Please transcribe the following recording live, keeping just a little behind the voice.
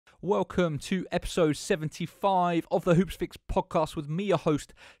Welcome to episode 75 of the Hoopsfix podcast with me, your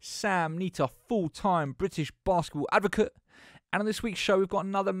host, Sam Nita, full-time British basketball advocate. And on this week's show, we've got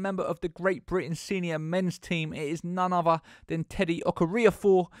another member of the Great Britain senior men's team. It is none other than Teddy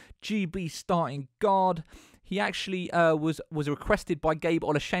Okereafor, GB starting guard. He actually was requested by Gabe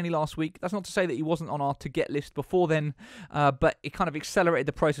Olashani last week. That's not to say that he wasn't on our to-get list before then, but it kind of accelerated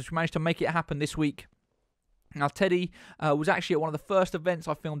the process. We managed to make it happen this week. Now, Teddy was actually at one of the first events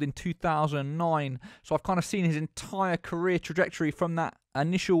I filmed in 2009, so I've kind of seen his entire career trajectory from that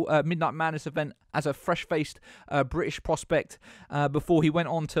initial Midnight Madness event as a fresh-faced British prospect before he went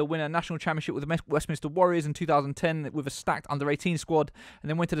on to win a national championship with the Westminster Warriors in 2010 with a stacked under-18 squad, and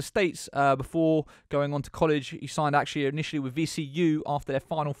then went to the States before going on to college. He signed actually initially with VCU after their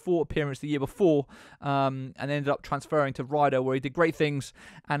Final Four appearance the year before, and ended up transferring to Ryder, where he did great things,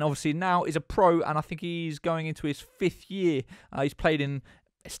 and obviously now is a pro, and I think he's going into his 5th year. He's played in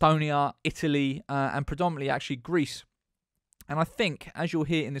Estonia, Italy, and predominantly actually Greece. And I think, as you'll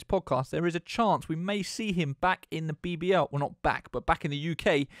hear in this podcast, there is a chance we may see him back in the BBL. Well, not back, but back in the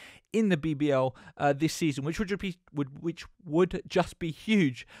UK in the BBL this season, which would just be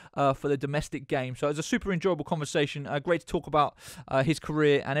huge for the domestic game. So it's a super enjoyable conversation. Great to talk about his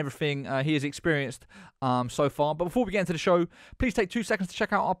career and everything he has experienced so far. But before we get into the show, please take 2 seconds to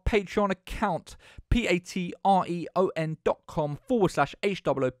check out our Patreon account,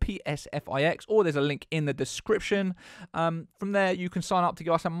 patreon.com/HOOPSFIX, or there's a link in the description. From there, you can sign up to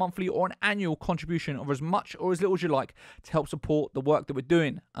give us a monthly or an annual contribution of as much or as little as you like to help support the work that we're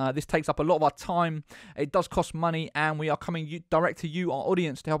doing. This takes up a lot of our time. It does cost money, and we are coming direct to you, our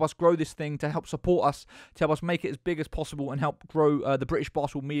audience, to help us grow this thing, to help support us, to help us make it as big as possible and help grow the British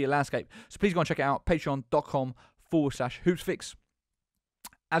basketball media landscape. So please go and check it out, patreon.com/hoopsfix.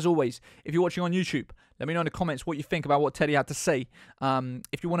 As always, if you're watching on YouTube, let me know in the comments what you think about what Teddy had to say.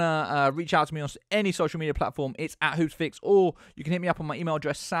 If you want to reach out to me on any social media platform, it's at Hoopsfix, or you can hit me up on my email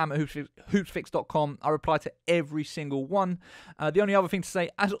address, sam@hoopsfix.com. I reply to every single one. The only other thing to say,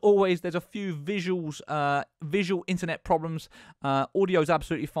 as always, there's a few visual internet problems. Audio is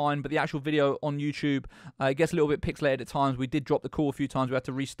absolutely fine, but the actual video on YouTube, it gets a little bit pixelated at times. We did drop the call a few times. We had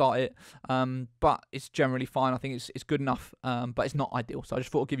to restart it, but it's generally fine. I think it's good enough, but it's not ideal. So I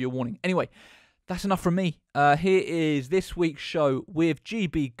just thought I'd give you a warning. Anyway, that's enough from me. Here is this week's show with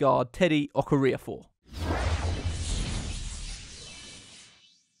GB guard Teddy Okereafor.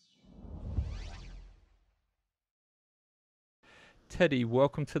 Teddy,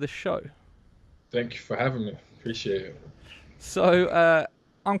 welcome to the show. Thank you for having me. Appreciate it. So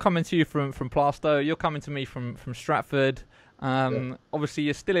I'm coming to you from Plaistow. You're coming to me from Stratford. Obviously,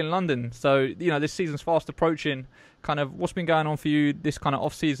 you're still in London, so this season's fast approaching. Kind of, what's been going on for you this kind of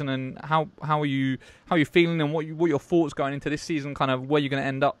off season, and how are you feeling, and what your thoughts going into this season? Kind of where you're going to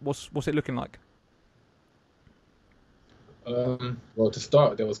end up. What's it looking like? Well, to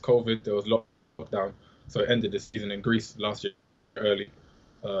start, there was COVID, there was lockdown, so it ended this season in Greece last year early.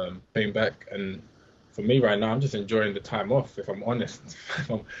 Came back, and for me right now, I'm just enjoying the time off. If I'm honest,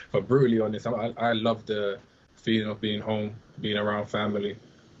 if I'm brutally honest, I love the feeling of being home, being around family.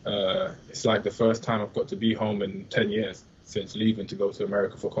 It's like the first time I've got to be home in 10 years since leaving to go to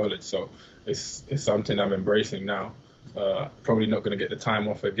America for college. So it's something I'm embracing now. Probably not going to get the time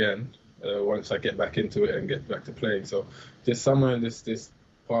off again once I get back into it and get back to playing. So this summer and this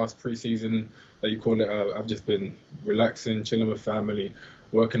past preseason, that you call it, I've just been relaxing, chilling with family,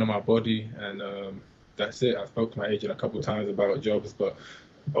 working on my body, and that's it. I spoke to my agent a couple of times about jobs, but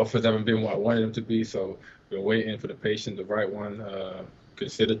offers haven't been what I wanted them to be. So been waiting for the right one.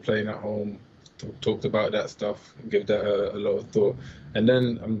 Considered playing at home, talked about that stuff, give that a lot of thought. And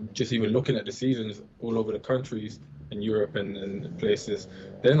then I'm just even looking at the seasons all over the countries in Europe and places.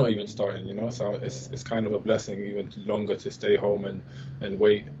 They're not even starting, so it's kind of a blessing even longer to stay home and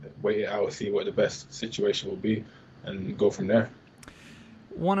wait it out, see what the best situation will be, and go from there.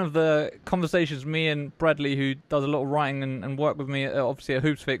 One of the conversations me and Bradley, who does a lot of writing and work with me, obviously at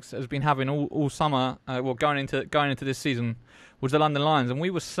Hoopsfix, has been having all summer, going into this season, was the London Lions, and we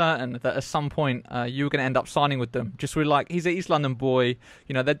were certain that at some point you were going to end up signing with them. Just really, like, he's an East London boy,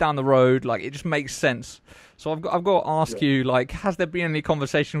 they're down the road, like, it just makes sense. So I've got to ask you, like, has there been any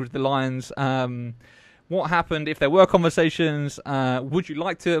conversation with the Lions? What happened? If there were conversations, would you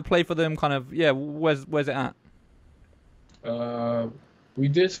like to play for them? Kind of, where's it at? We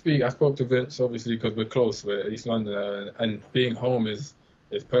did speak. I spoke to Vince, obviously, because we're close. We're East London, and being home is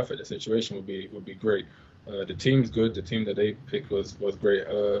perfect. The situation would be great. The team's good. The team that they picked was great.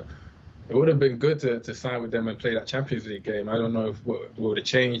 It would have been good to sign with them and play that Champions League game. I don't know if what would have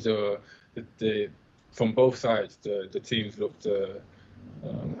changed, or from both sides, the teams looked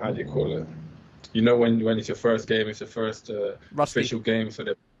how do you call it? You know, when it's your first game, it's your first Rusty. official game, so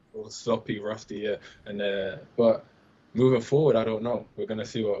they're all sloppy, rusty, yeah. And but moving forward, I don't know. We're gonna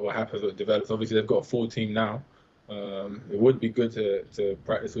see what happens, what develops. Obviously, they've got a full team now. It would be good to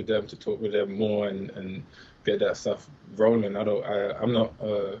practice with them, to talk with them more, and get that stuff rolling. I'm not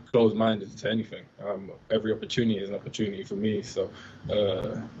closed-minded to anything. Every opportunity is an opportunity for me. So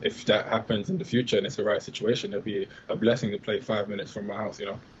if that happens in the future and it's the right situation, it'll be a blessing to play 5 minutes from my house. You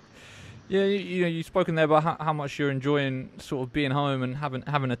know. Yeah, you know, you've spoken there about how much you're enjoying sort of being home and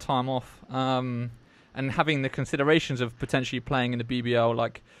having a time off, and having the considerations of potentially playing in the BBL.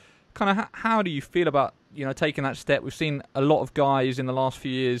 Like, kind of, how do you feel about, you know, taking that step? We've seen a lot of guys in the last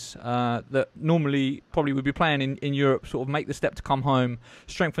few years that normally probably would be playing in Europe sort of make the step to come home,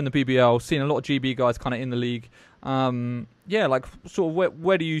 strengthen the BBL. Seen a lot of GB guys kind of in the league. Yeah, like, sort of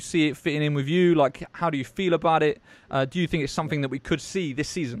where do you see it fitting in with you? Like, how do you feel about it? Do you think it's something that we could see this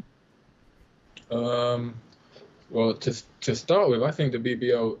season? Well, to start with, I think the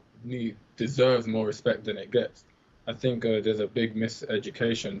BBL deserves more respect than it gets. I think there's a big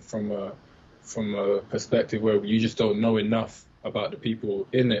miseducation from a perspective where you just don't know enough about the people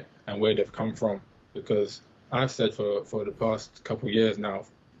in it and where they've come from. Because I've said for the past couple of years now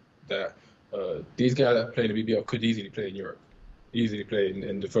that these guys that play in the BBL could easily play in Europe, easily play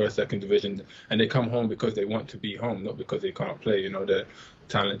in the first, second division, and they come home because they want to be home, not because they can't play. You know, they're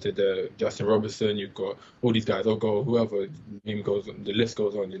talented. Justin Robertson, you've got all these guys, Ogo, whoever, name goes, the list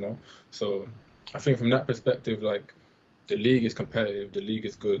goes on. You know, so I think from that perspective, like, the league is competitive, the league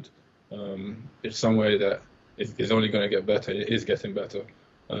is good. It's somewhere that is only going to get better. It is getting better.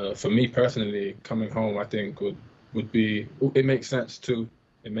 For me personally, coming home, I think would be. It makes sense too.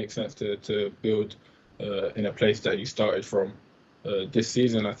 It makes sense to build in a place that you started from. This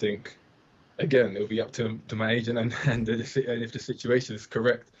season, I think, again, it'll be up to my agent and if the situation is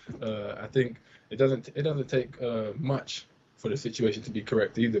correct. I think it doesn't take much for the situation to be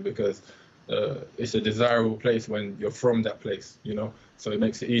correct either, because it's a desirable place when you're from that place, you know. So it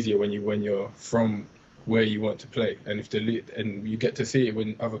makes it easier when you're from where you want to play, and and you get to see it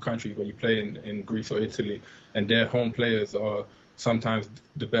in other countries when you play in Greece or Italy, and their home players are sometimes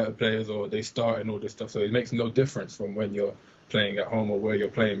the better players, or they start and all this stuff. So it makes no difference from when you're playing at home or where you're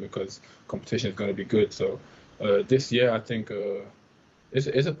playing, because competition is going to be good. So this year, I think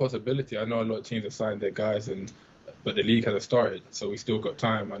it's a possibility. I know a lot of teams have signed their guys, but the league hasn't started, so we still got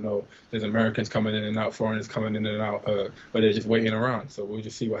time. I know there's Americans coming in and out, foreigners coming in and out, but they're just waiting around. So we'll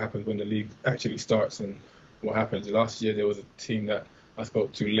just see what happens when the league actually starts and what happens. Last year, there was a team that I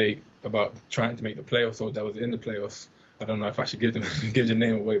spoke to late about trying to make the playoffs, or that was in the playoffs. I don't know if I should give the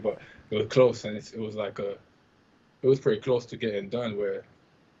name away, but it was close, and it was pretty close to getting done, where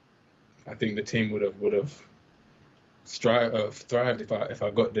I think the team would have thrived if I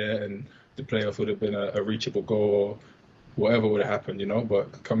got there, and the playoffs would have been a reachable goal, or whatever would have happened, you know.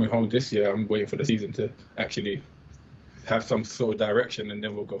 But coming home this year, I'm waiting for the season to actually have some sort of direction, and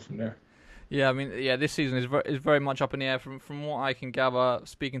then we'll go from there. Yeah, I mean, yeah, this season is very much up in the air. From what I can gather,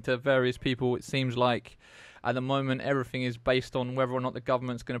 speaking to various people, it seems like at the moment everything is based on whether or not the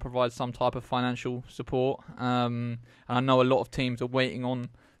government's going to provide some type of financial support. And I know a lot of teams are waiting on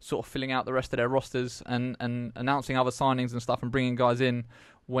sort of filling out the rest of their rosters and announcing other signings and stuff and bringing guys in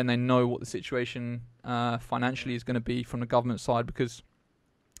when they know what the situation financially is going to be from the government side, because,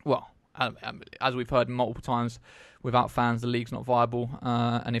 well, as we've heard multiple times, without fans the league's not viable,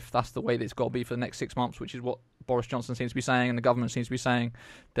 and if that's the way that it's got to be for the next 6 months, which is what Boris Johnson seems to be saying and the government seems to be saying,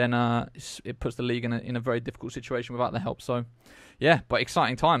 then it puts the league in a very difficult situation without the help. So yeah, but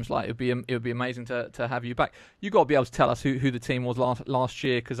exciting times. Like, it would be amazing to have you back. You got to be able to tell us who the team was last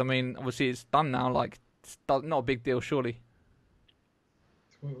year, because I mean, obviously it's done now. Like, it's not a big deal, surely.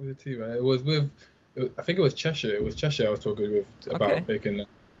 What was the team? I think it was Cheshire. It was Cheshire I was talking with about making.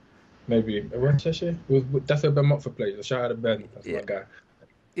 Maybe around Cheshire. That's where Ben Motford plays. Shout out to Ben. That's my guy.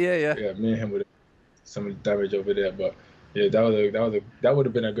 Yeah. Yeah, me and him would have some damage over there, but yeah, that would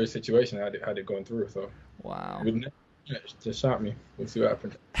have been a good situation had it gone through. So wow. Just shout me. We'll see what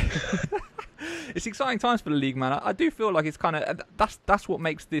happens. It's exciting times for the league, man. I do feel like it's kind of that's what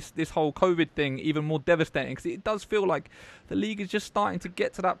makes this whole COVID thing even more devastating, because it does feel like the league is just starting to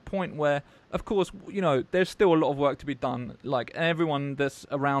get to that point where, of course, you know, there's still a lot of work to be done. Like, everyone that's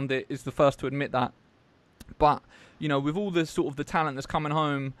around it is the first to admit that. But, you know, with all the sort of the talent that's coming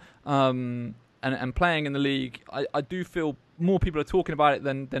home and playing in the league, I do feel more people are talking about it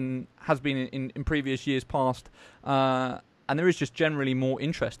than has been in previous years past. and there is just generally more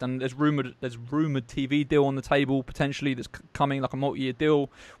interest. And there's rumored TV deal on the table potentially that's coming, like a multi-year deal,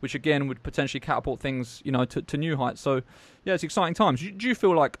 which again would potentially catapult things, to new heights. So yeah, it's exciting times. Do you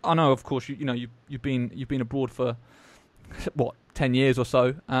feel like, I know of course you've been abroad for what 10 years or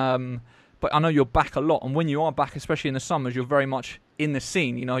so, but I know you're back a lot, and when you are back, especially in the summers, you're very much in the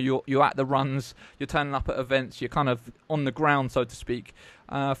scene. You're at the runs, you're turning up at events, you're kind of on the ground, so to speak.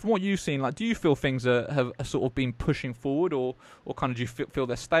 From what you've seen, like, do you feel things have sort of been pushing forward, or kind of do you feel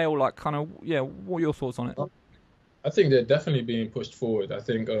they're stale? Like, kind of, yeah. What are your thoughts on it? I think they're definitely being pushed forward. I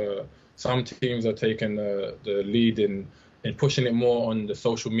think some teams are taking the lead in pushing it more on the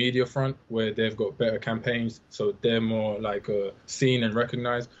social media front, where they've got better campaigns, so they're more like seen and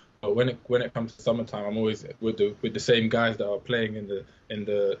recognized. But when it comes to summertime, I'm always with the same guys that are playing in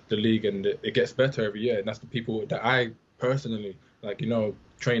the league, and it gets better every year. And that's the people that I personally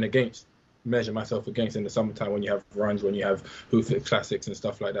train against, measure myself against in the summertime, when you have runs, when you have Hoopsfix classics and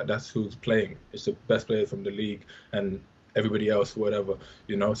stuff like that. That's who's playing. It's the best players from the league and everybody else, whatever,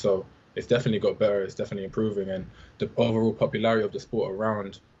 So it's definitely got better. It's definitely improving, and the overall popularity of the sport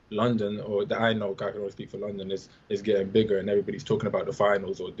around London, or that I know, I can only speak for London, is getting bigger, and everybody's talking about the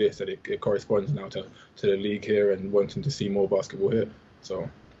finals or this, and it corresponds now to the league here and wanting to see more basketball here. So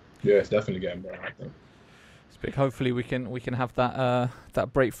yeah, it's definitely getting better, I think. It's big. Hopefully we can have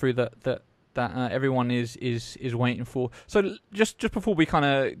that breakthrough that everyone is waiting for. So just before we kind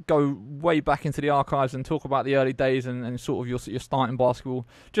of go way back into the archives and talk about the early days and sort of your start in basketball,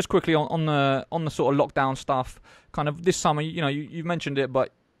 just quickly on the sort of lockdown stuff, kind of this summer, you mentioned it,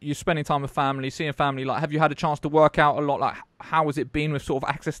 but you're spending time with family, seeing family. Like, have you had a chance to work out a lot? Like, how has it been with sort of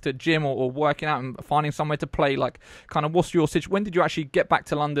access to gym or working out and finding somewhere to play? Like, kind of, what's your situation? When did you actually get back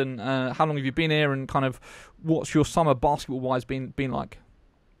to London? How long have you been here? And kind of, what's your summer basketball-wise been like?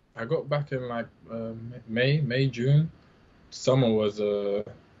 I got back in like May, June. Summer was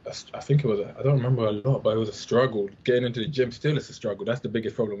I think it was I don't remember a lot, but it was a struggle. Getting into the gym still is a struggle. That's the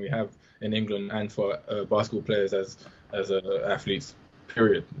biggest problem we have in England and for basketball players as athletes.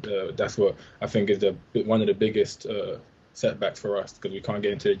 Period. That's what I think is one of the biggest setbacks for us, because we can't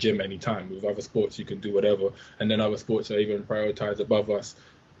get into the gym anytime. With other sports, you can do whatever, and then other sports are even prioritized above us,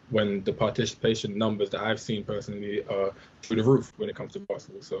 when the participation numbers that I've seen personally are through the roof when it comes to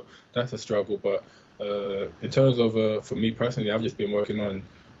basketball. So that's a struggle. But in terms of for me personally, I've just been working on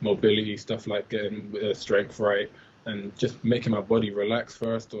mobility, stuff like getting strength right, and just making my body relax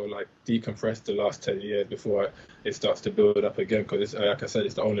first, or like decompress the last 10 years before it starts to build up again. Because like I said,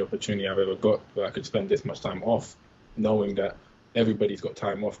 it's the only opportunity I've ever got where I could spend this much time off, knowing that everybody's got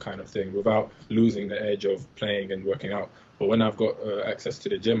time off, kind of thing, without losing the edge of playing and working out. But when I've got access to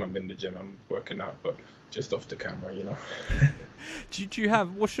the gym, I'm in the gym, I'm working out, but just off the camera, Do you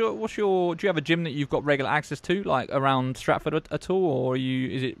have do you have a gym that you've got regular access to, like around Stratford at all, or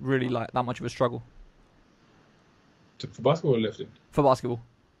is it really like that much of a struggle? For basketball or lifting? For basketball.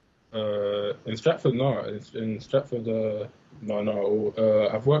 In Stratford, no. In Stratford, no.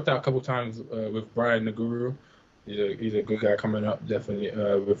 I've worked out a couple times with Brian Naguru. He's a good guy coming up, definitely,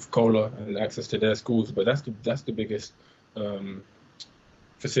 with Cola and access to their schools. But that's the biggest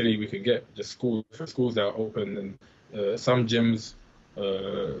facility we can get. Just schools that are open, and some gyms,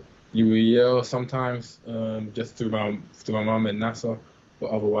 UEL sometimes, just through my mum and NASA.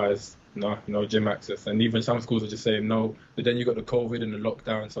 But otherwise, no gym access. And even some schools are just saying no. But then you got the COVID and the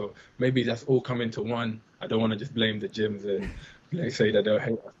lockdown, so maybe that's all come into one. I don't want to just blame the gyms and say that they'll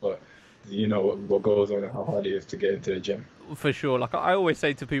hate us, but what goes on and how hard it is to get into the gym. For sure. Like, I always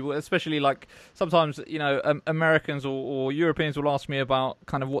say to people, especially like sometimes, Americans or Europeans will ask me about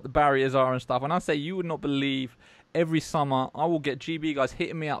kind of what the barriers are and stuff. And I say, you would not believe, every summer I will get GB guys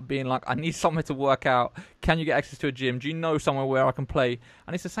hitting me up being like, I need somewhere to work out. Can you get access to a gym? Do you know somewhere where I can play?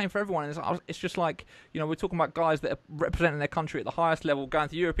 And it's the same for everyone. It's just like, we're talking about guys that are representing their country at the highest level, going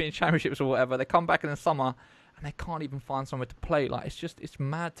to European championships or whatever. They come back in the summer and they can't even find somewhere to play. Like, it's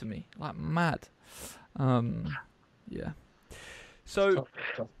mad to me. Like, mad. Yeah. So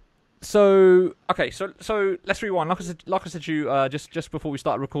okay, so let's rewind. Like I said to you just before we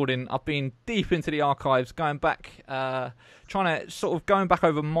started recording, I've been deep into the archives, going back, trying to sort of going back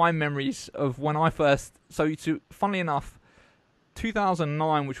over my memories of when I first. Funnily enough,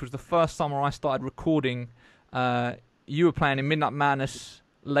 2009, which was the first summer I started recording. You were playing in Midnight Madness,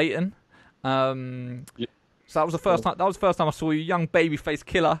 Leighton. Yeah. So that was the first time. That was the first time I saw you, young babyface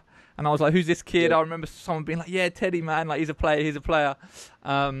killer. And I was like, who's this kid? Yeah. I remember someone being like, yeah, Teddy, man, like he's a player.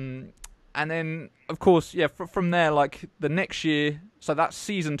 And then, of course, yeah, from there, like the next year, So that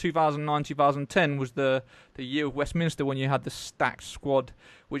season 2009-2010 was the year of Westminster when you had the stacked squad,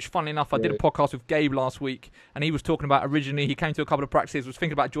 which funnily enough I did a podcast with Gabe last week, and he was talking about originally he came to a couple of practices, was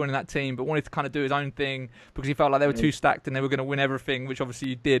thinking about joining that team, but wanted to kind of do his own thing because he felt like they were too stacked and they were going to win everything, which obviously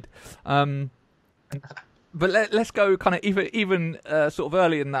you did. But let's go kind of even sort of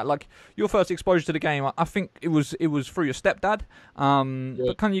earlier than that. Like your first exposure to the game, I think it was through your stepdad.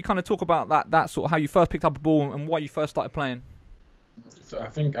 But can you kind of talk about that sort of how you first picked up a ball and why you first started playing? So I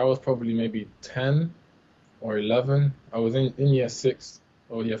think I was probably maybe 10 or 11. I was in year 6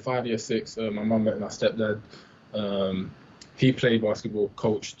 or year 5, year 6. My mum met my stepdad. He played basketball,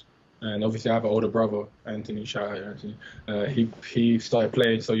 coached, and obviously I have an older brother, Anthony. Shout out Anthony. He started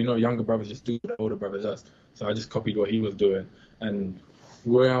playing. So younger brothers just do what older brothers does. So I just copied what he was doing. And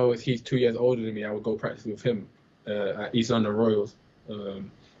he's 2 years older than me, I would go practice with him at East London Royals.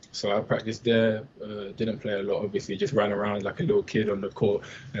 So I practiced there, didn't play a lot, obviously, just ran around like a little kid on the court,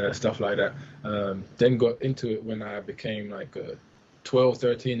 stuff like that. Then got into it when I became like 12,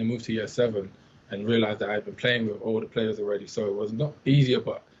 13 and moved to year 7 and realized that I'd been playing with older players already. So it was not easier,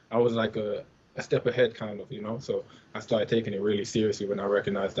 but I was like a step ahead kind of, So I started taking it really seriously when I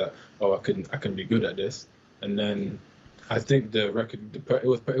recognized that, I can be good at this. And then I think it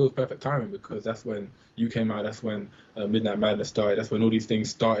was perfect timing because that's when you came out. That's when Midnight Madness started. That's when all these things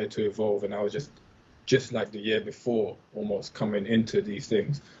started to evolve, and I was just like the year before, almost coming into these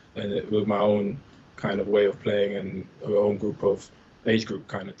things, and with my own kind of way of playing and our own age group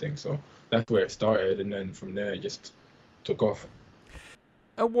kind of thing. So that's where it started, and then from there it just took off.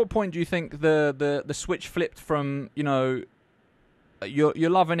 At what point do you think the switch flipped from you're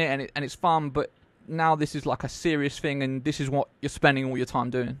loving it and it's fun, but now this is like a serious thing and this is what you're spending all your time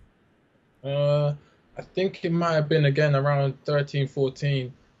doing? I think it might have been again around 13,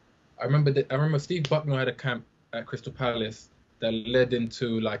 14. I remember Steve Bucknell had a camp at Crystal Palace that led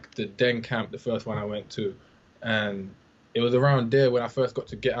into like the Den camp, the first one I went to, and it was around there when I first got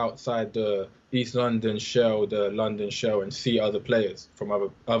to get outside the East London shell, the London shell, and see other players from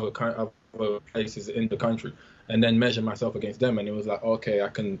other places in the country, and then measure myself against them. And it was like, okay, I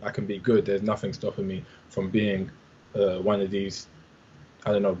can be good. There's nothing stopping me from being one of these,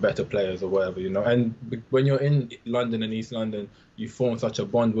 I don't know, better players or whatever, And when you're in London and East London, you form such a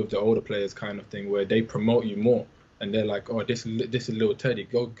bond with the older players kind of thing where they promote you more. And they're like, oh, this is little Teddy.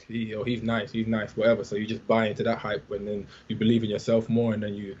 He's nice, whatever. So you just buy into that hype, and then you believe in yourself more, and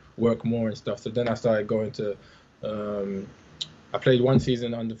then you work more and stuff. So then I started going to, I played one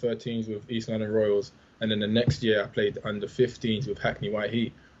season under 13s with East London Royals, and then the next year I played under 15s with Hackney White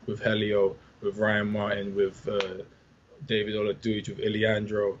Heat, with Helio, with Ryan Martin, with David Oladuj, with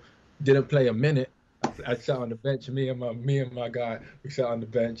Iliandro. Didn't play a minute. I sat on the bench. Me and my guy, we sat on the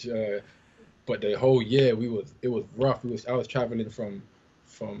bench. But the whole year it was rough. I was traveling from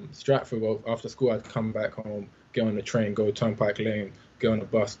Stratford. Well, after school, I'd come back home, get on the train, go Turnpike Lane, get on the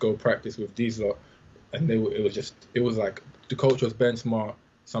bus, go practice with these lot, and it was like the coach was Ben Smart.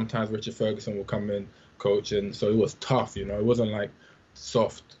 Sometimes Richard Ferguson would come in, coach, and so it was tough. It wasn't like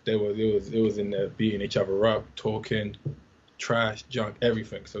soft. It was in there beating each other up, talking, trash, junk,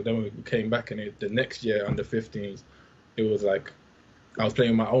 everything. So then when we came back and the next year under 15s, it was like I was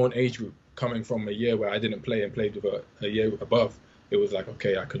playing my own age group. Coming from a year where I didn't play and played with a year above, it was like,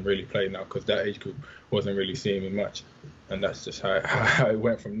 okay, I can really play now because that age group wasn't really seeing me much. And that's just how it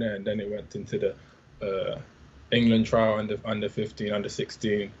went from there. And then it went into the England trial under 15, under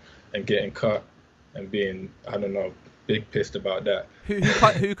 16, and getting cut and being, I don't know, big pissed about that. Who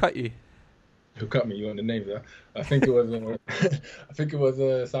cut you? Who cut me? You want the names? Huh? I think it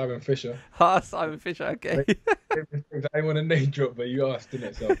was Simon Fisher. Simon Fisher. Okay. I didn't want to name drop, but you asked, didn't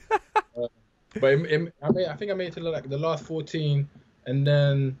it? So, but I think I made it to like the last 14, and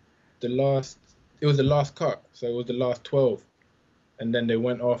then it was the last cut, so it was the last 12, and then they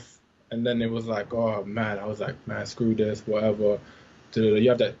went off, and then it was like, oh man, I was like, man, screw this, whatever. You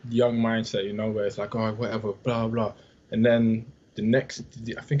have that young mindset, where it's like, oh, whatever, blah blah, and then the next,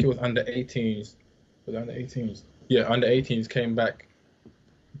 I think it was under 18s. Was it under 18s? Yeah, under 18s came back,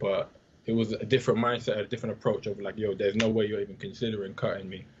 but it was a different mindset, a different approach of like, yo, there's no way you're even considering cutting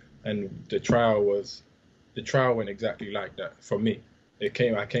me. And the trial went exactly like that for me. I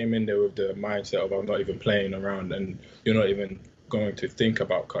came in there with the mindset of I'm not even playing around, and you're not even going to think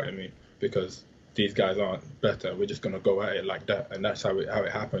about cutting me because these guys aren't better. We're just gonna go at it like that, and that's how it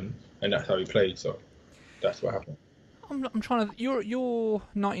happened, and that's how we played. So that's what happened. I'm trying to. You're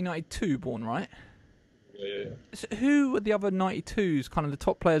 1992 born, right? Yeah. So who are the other 92s, kind of the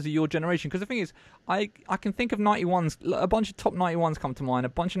top players of your generation? Because the thing is, I can think of 91s, a bunch of top 91s come to mind, a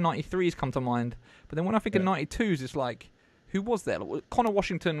bunch of 93s come to mind, but then when I think of 92s, it's like, Who was there? Connor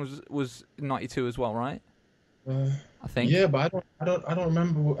Washington was 92 as well, right? I think. Yeah, but I don't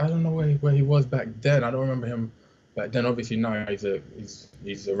remember. I don't know where he was back then. I don't remember him back then. Obviously now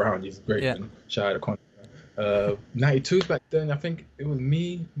he's around. He's great. Yeah. And shout out to Connor. 92 back then. I think it was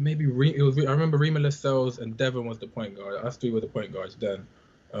me. Maybe I remember Rima Lascelles and Devon was the point guard. Us three were the point guards then.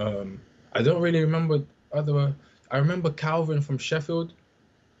 I don't really remember other. I remember Calvin from Sheffield.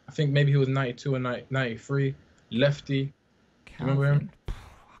 I think maybe he was 92 or 93. Lefty. Calvin. Remember him?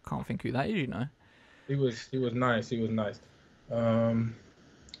 I can't think who that is. You know. He was nice. He was nice.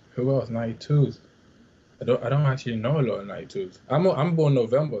 Who else? 92s. I don't actually know a lot of 92s. I'm born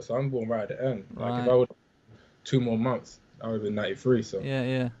November, so I'm born right at the end. Right. Like if I would 2 more months, I would have been 93. So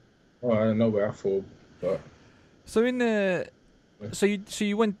yeah. Oh, I don't know where I fall, but. So in the, so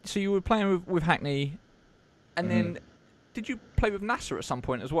you were playing with Hackney, and then did you play with NASA at some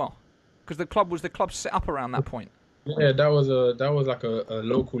point as well? Because the club set up around that point. Yeah, that was like a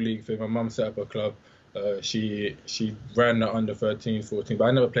local league thing. My mum set up a club. She ran the under 13, 14, but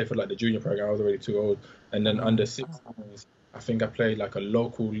I never played for like the junior program. I was already too old. And then under 16s, I think I played like a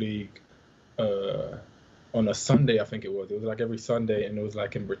local league on a Sunday. I think it was. It was like every Sunday, and it was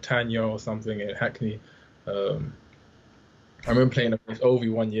like in Britannia or something in Hackney. I remember playing against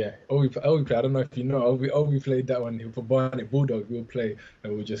Ovi one year. Ovi played. I don't know if you know. Ovi played that one for Barnet Bulldogs. We would play,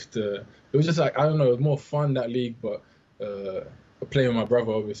 and it was just like, I don't know. It was more fun, that league, but playing with my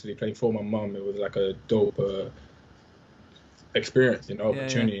brother, obviously playing for my mum, it was like a dope experience,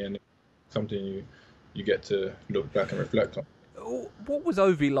 opportunity, and something you get to look back and reflect on. What was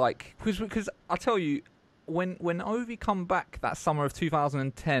Ovi like? Because I tell you, when Ovi come back that summer of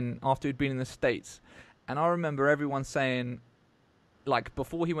 2010 after he'd been in the States, and I remember everyone saying, like,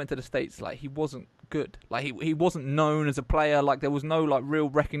 before he went to the States, like, he wasn't good. Like, he wasn't known as a player. Like, there was no, like, real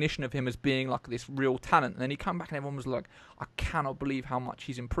recognition of him as being, like, this real talent. And then he came back and everyone was like, I cannot believe how much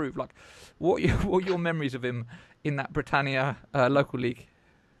he's improved. Like, what are your memories of him in that Britannia local league?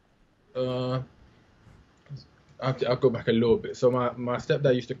 I'll go back a little bit. So my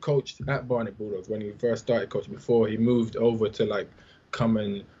stepdad used to coach at Barnet Bulldogs when he first started coaching, before he moved over to, like, come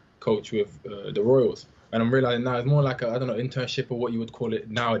and coach with the Royals. And I'm realizing now it's more like I don't know, internship or what you would call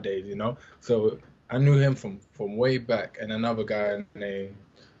it nowadays, So I knew him from way back, and another guy named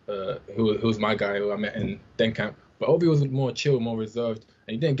who was my guy who I met in Denkamp. But Obi was more chill, more reserved,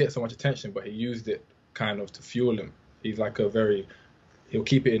 and he didn't get so much attention, but he used it kind of to fuel him. He's like he'll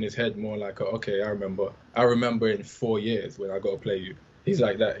keep it in his head more like, okay, I remember in 4 years when I got to play you. He's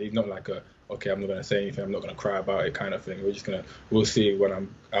like that. He's not like okay, I'm not going to say anything, I'm not going to cry about it kind of thing. We'll see when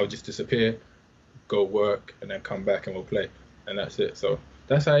I'll just disappear, go work, and then come back and we'll play. And that's it. So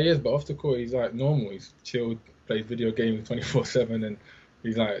that's how he is. But off the court, he's like normal. He's chilled, plays video games 24/7, and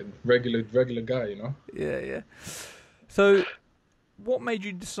he's like regular guy, Yeah. So what made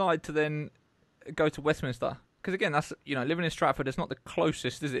you decide to then go to Westminster? Because again, that's, living in Stratford, it's not the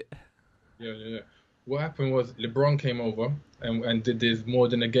closest, is it? Yeah. What happened was LeBron came over and did this More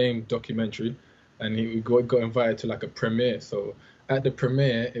Than a Game documentary, and he got invited to like a premiere. So at the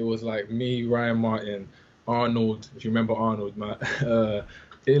premiere, it was like me, Ryan Martin, Arnold, if you remember Arnold,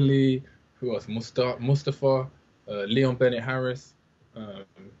 Illy, who else? Mustafa, Leon Bennett Harris,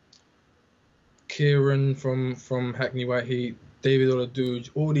 Kieran from Hackney White Heat, David Oladuge,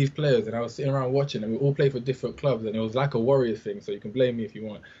 all these players, and I was sitting around watching, and we all played for different clubs, and it was like a Warriors thing, so you can blame me if you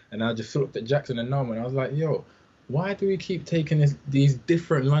want. And I just looked at Jackson and Norman, and I was like, yo, why do we keep taking these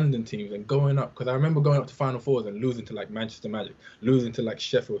different London teams and going up? Because I remember going up to Final Fours and losing to like Manchester Magic, losing to like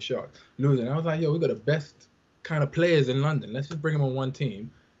Sheffield Sharks, losing. I was like, yo, we got the best kind of players in London. Let's just bring them on one team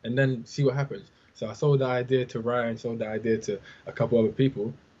and then see what happens. So I sold the idea to Ryan, sold the idea to a couple other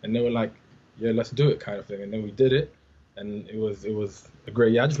people, and they were like, yeah, let's do it kind of thing. And then we did it. And it was a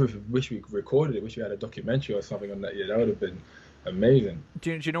great year. I just wish we recorded it. Wish we had a documentary or something on that year. That would have been amazing.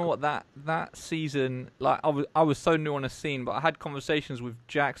 Do you know what, that season? Like, I was so new on the scene, but I had conversations with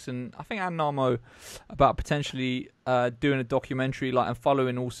Jackson, I think, and Narmo about potentially doing a documentary, like, and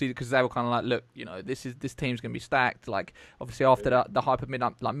following all season, because they were kind of like, look, this team's gonna be stacked. Like, obviously after the hype of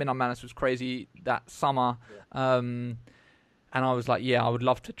Midnight Madness was crazy that summer. Yeah. And I was like, yeah, I would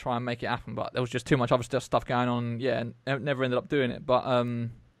love to try and make it happen, but there was just too much other stuff going on. Yeah, and never ended up doing it. But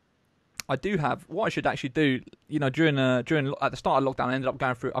I do have what I should actually do. During at the start of lockdown, I ended up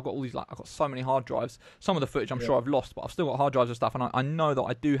going through. I've got all these I've got so many hard drives. Some of the footage I'm sure I've lost, but I've still got hard drives and stuff. And I know that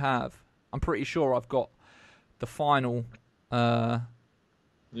I do have. I'm pretty sure I've got the final. That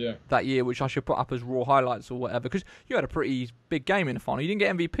year, which I should put up as raw highlights or whatever, because you had a pretty big game in the final. You didn't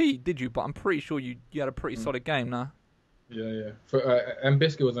get MVP, did you? But I'm pretty sure you had a pretty solid game, nah? Yeah. And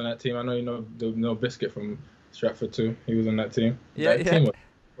Biscuit was on that team. I know you know Biscuit from Stratford too. He was on that team. Yeah, That yeah. team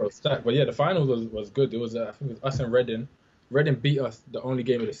was stacked. But yeah, the finals was good. It was I think it was us and Reading. Reading beat us the only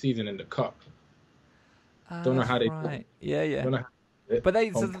game of the season in the cup. Don't know That's how they did right. it. Yeah, yeah. Don't know how they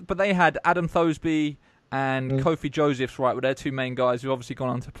did it. But they had Adam Thosby and Mm, Kofi Josephs, right? Were their two main guys who obviously gone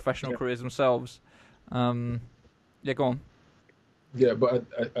on to professional yeah. careers themselves. Yeah, go on. Yeah, but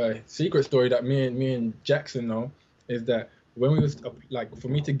a secret story that me and Jackson know is that when we was like for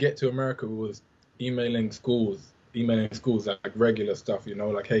me to get to America, we was emailing schools like regular stuff,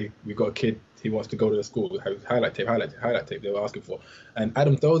 like hey, we got a kid, he wants to go to the school, highlight tape. They were asking for, and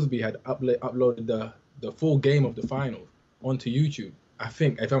Adam Thosby had uploaded the full game of the finals onto YouTube, I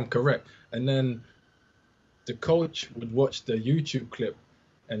think, if I'm correct, and then the coach would watch the YouTube clip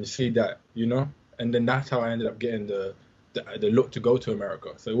and see that, and then that's how I ended up getting the look to go to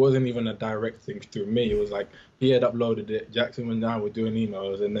America. So it wasn't even a direct thing through me. It was like he had uploaded it, Jackson and I were doing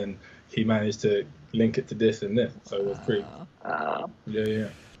emails, and then he managed to link it to this and this. So it was pretty. Yeah.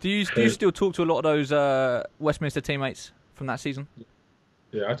 Do you still talk to a lot of those Westminster teammates from that season?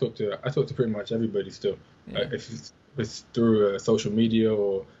 Yeah, I talk to pretty much everybody still. Yeah. If it's through social media,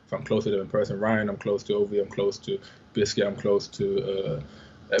 or if I'm close to them in person, Ryan, I'm close to Ovi, I'm close to Biscuit, I'm close to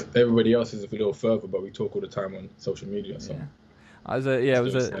everybody else is a little further, but we talk all the time on social media. So yeah, it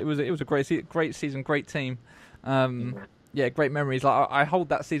was a great season, great team. Yeah, great memories. Like I hold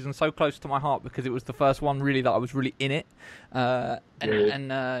that season so close to my heart because it was the first one really that I was really in it.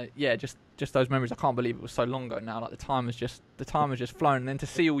 Just those memories. I can't believe it was so long ago now. Like the time has just flown. And then to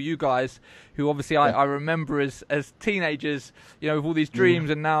see all you guys, who obviously I remember as teenagers, with all these dreams,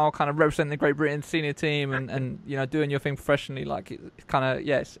 and now kind of representing the Great Britain senior team and doing your thing professionally. Like it's kind of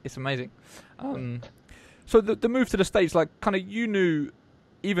it's amazing. So the move to the States, like kind of you knew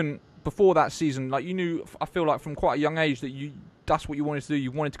even before that season, like you knew, I feel like from quite a young age that that's what you wanted to do.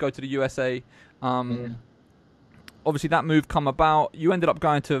 You wanted to go to the USA. Obviously that move come about. You ended up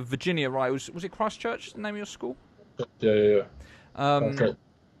going to Virginia, right? Was it Christchurch, the name of your school? Yeah.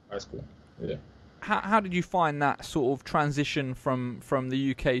 High School. Yeah. How did you find that sort of transition from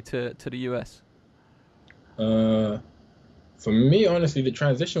the UK to the US? For me, honestly, the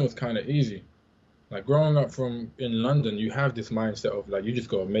transition was kind of easy. Like growing up in London, you have this mindset of like you just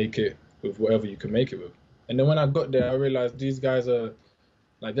gotta make it with whatever you can make it with. And then when I got there, I realized these guys are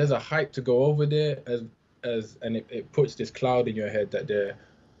like, there's a hype to go over there and it puts this cloud in your head that they're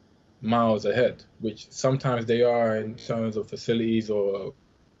miles ahead, which sometimes they are in terms of facilities or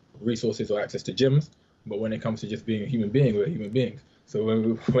resources or access to gyms. But when it comes to just being a human being, we're human beings. So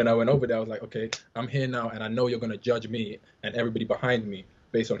when I went over there, I was like, okay, I'm here now, and I know you're gonna judge me and everybody behind me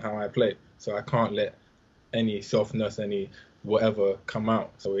based on how I play. So I can't let any softness, any whatever come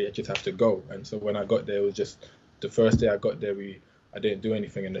out. So we just have to go. And so when I got there, it was just the first day I got there, I didn't do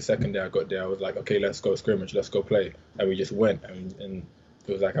anything. And the second day I got there, I was like, okay, let's go scrimmage, let's go play. And we just went. And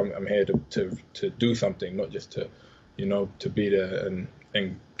it was like, I'm here to do something, not just to, to be there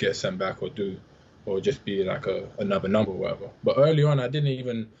and get sent back or just be like another number or whatever. But early on, I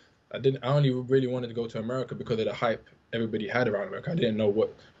only really wanted to go to America because of the hype everybody had around America. I didn't know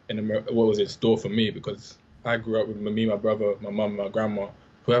what was in store for me, because I grew up with me, my brother, my mum, my grandma,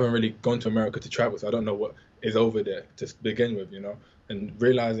 who haven't really gone to America to travel, so I don't know what is over there to begin with, And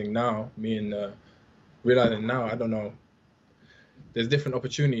realizing now, I don't know. There's different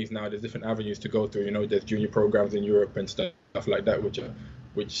opportunities now. There's different avenues to go through. There's junior programs in Europe and stuff like that,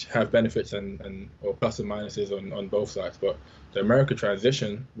 which have benefits or plus and minuses on both sides. But the America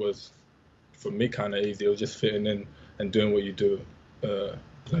transition was, for me, kind of easy. It was just fitting in and doing what you do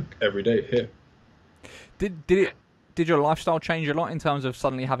like every day here. Did your lifestyle change a lot in terms of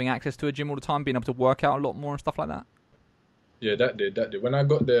suddenly having access to a gym all the time, being able to work out a lot more and stuff like that? Yeah, that did. When I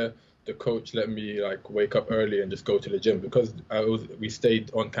got there, the coach let me like wake up early and just go to the gym, because we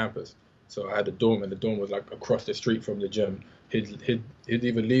stayed on campus. So I had a dorm, and the dorm was like across the street from the gym. He'd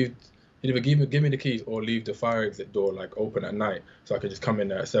either give me the keys or leave the fire exit door like open at night, so I could just come in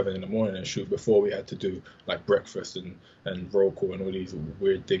there at 7 in the morning and shoot before we had to do like breakfast and roll call and all these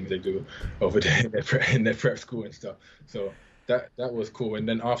weird things they do over there in their prep school and stuff. So that was cool. And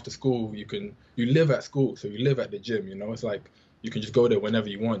then after school, you live at school, so you live at the gym. It's like you can just go there whenever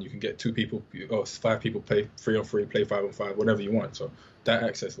you want. You can get 5 people play 3-on-3, play 5-on-5, whatever you want. So that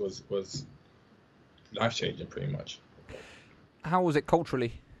access was life changing pretty much. How was it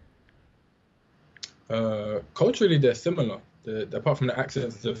culturally? Culturally, they're similar. Apart from the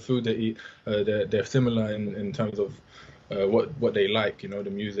accents, the food they eat, they're similar in terms of what they like. The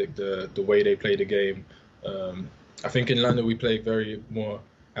music, the way they play the game. I think in London we play very more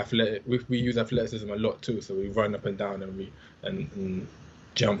athletic. We use athleticism a lot too. So we run up and down and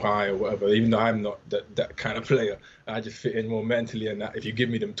jump high or whatever. Even though I'm not that kind of player, I just fit in more mentally, and that if you give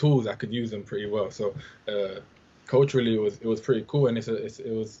me them tools, I could use them pretty well. So culturally, it was pretty cool, and it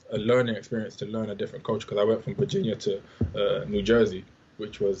was a learning experience to learn a different culture, because I went from Virginia to New Jersey,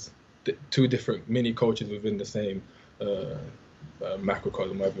 which was two different mini cultures within the same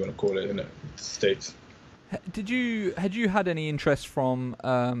macrocosm, whatever you want to call it, in the States. Had you had any interest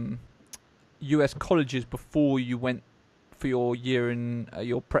from US colleges before you went for your year in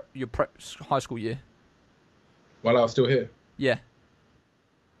your prep high school year? While I was still here? Yeah.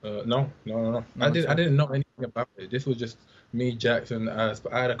 No. I didn't know anything about it. This was just me, Jackson. I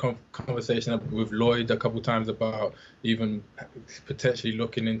had a conversation with Lloyd a couple times about even potentially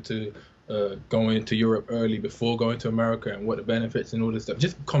looking into going to Europe early before going to America, and what the benefits and all this stuff.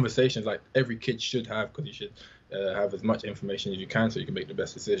 Just conversations like every kid should have, because you should have as much information as you can so you can make the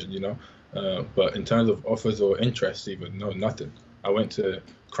best decision, you know. But in terms of offers or interests, even, no, nothing. I went to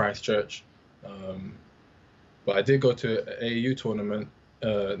Christchurch, but I did go to an AAU tournament.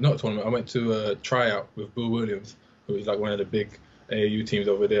 Not a tournament. I went to a tryout with Bill Williams, who is like one of the big AAU teams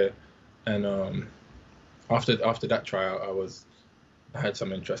over there. And after that tryout, I had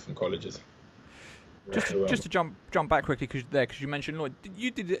some interest from colleges. Just to jump back quickly, because you mentioned Lloyd,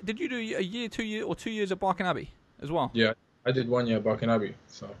 did you do a year, 2 years, or 2 years at Barking Abbey as well? Yeah, I did 1 year at Barking Abbey.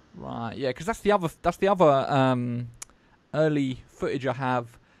 So right, yeah, because that's the other early footage I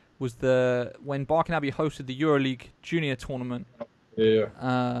have, was when Barking Abbey hosted the EuroLeague Junior tournament.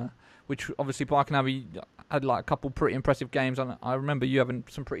 Yeah. Which obviously Barking Abbey had like a couple pretty impressive games, and I remember you having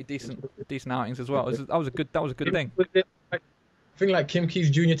some pretty decent outings as well. That was a good thing. I think like Kim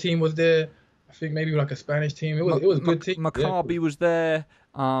Key's junior team was there. I think maybe like a Spanish team. It was a good team. Maccabi was there.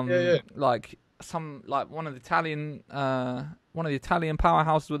 Yeah. Like one of the Italian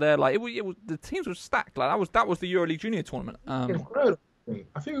powerhouses were there. Like it was the teams were stacked. Like that was the EuroLeague Junior tournament. I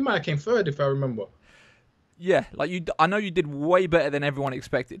think we might have came third, if I remember. Yeah, I know you did way better than everyone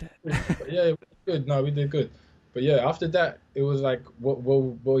expected. Yeah, it was good. No, we did good. But yeah, after that, it was like, what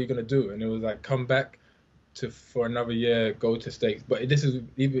are you gonna do? And it was like, come back for another year, go to States. But this is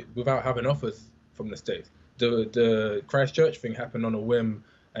even without having offers from the States. The Christchurch thing happened on a whim,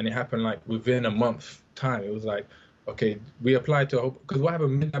 and it happened like within a month time. It was like, okay, we applied to, because what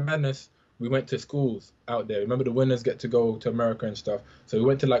happened, Midnight Madness, we went to schools out there. Remember, the winners get to go to America and stuff. So we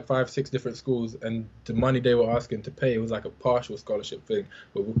went to like 5-6 different schools, and the money they were asking to pay, it was like a partial scholarship thing.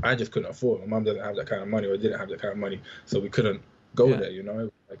 But I just couldn't afford it. My mum doesn't have that kind of money, or didn't have that kind of money, so we couldn't go there, you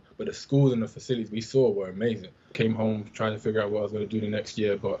know. But the schools and the facilities we saw were amazing. Came home, tried to figure out what I was going to do the next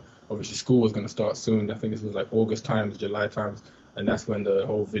year, but obviously school was going to start soon. I think this was like August times, July times, and that's when the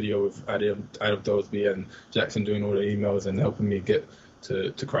whole video with Adam Dosby and Jackson doing all the emails and helping me get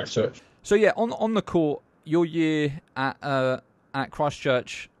to Christchurch. So yeah, on the court, your year at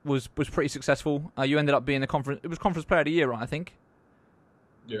Christchurch was pretty successful. You ended up being conference player of the year, right? I think.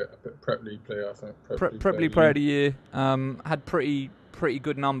 Yeah, Prep League player, I think. Prep League player of the year. Had pretty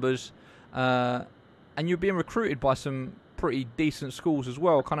good numbers, and you're being recruited by some pretty decent schools as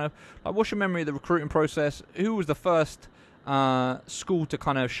well. Kind of like, what's your memory of the recruiting process? Who was the first school to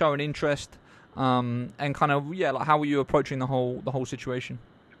kind of show an interest, and kind of like how were you approaching the whole situation?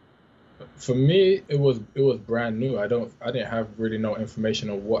 For me, it was brand new. I didn't have really no information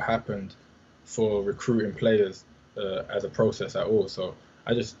on what happened for recruiting players as a process at all. So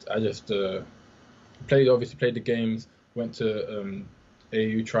I just played the games, went to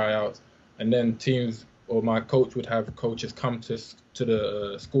AU tryouts, and then teams or my coach would have coaches come to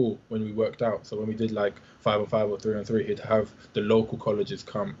the school when we worked out. So when we did like 5-on-5 or 3-on-3, he'd have the local colleges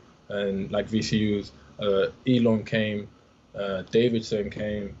come, and like VCU's, Elon came, Davidson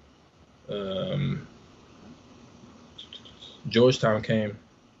came. Georgetown came.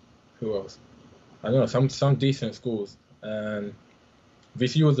 Who else? I don't know, some decent schools. And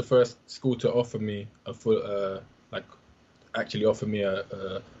VCU was the first school to offer me a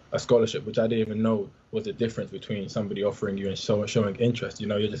scholarship, which I didn't even know was the difference between somebody offering you and showing interest. You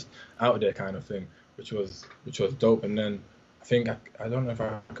know, you're just out there kind of thing, which was dope. And then I think I don't know if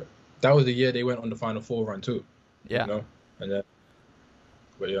that was the year they went on the Final Four run too. Yeah. You know, and then,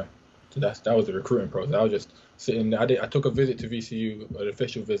 but yeah. So that was the recruiting process. I was just sitting there. I took a visit to VCU, an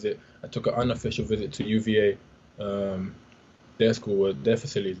official visit. I took an unofficial visit to UVA. Their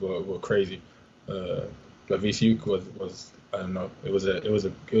facilities were crazy. But VCU was I don't know. It was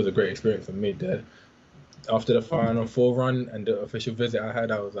a great experience for me there. After the Final Four run and the official visit I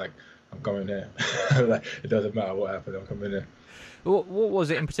had, I was like, I'm coming there. Like, it doesn't matter what happened, I'm coming there. What was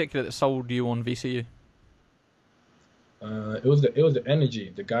it in particular that sold you on VCU? It was the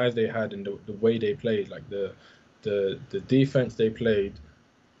energy, the guys they had, and the way they played, like the defense they played,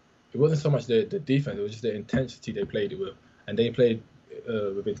 it wasn't so much the defense, it was just the intensity they played it with. And they played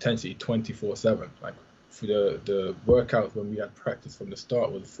with intensity 24/7. Like for the workouts when we had practice from the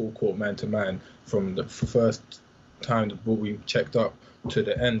start was full court man to man from the first time the ball we checked up to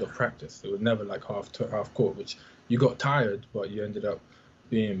the end of practice. It was never like half court, which you got tired, but you ended up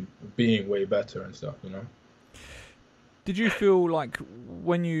being way better and stuff, you know. Did you feel like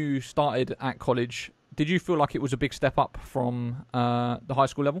when you started at college, did you feel like it was a big step up from the high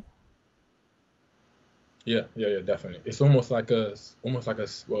school level? Yeah, definitely. It's almost like a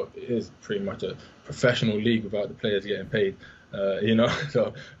well, it is pretty much a professional league without the players getting paid, you know.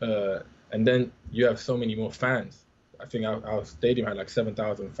 So and then you have so many more fans. I think our stadium had like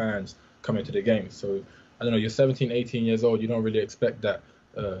 7,000 fans coming to the games. So I don't know, you're 17, 18 years old, you don't really expect that.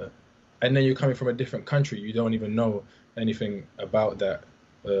 And then you're coming from a different country, you don't even know anything about that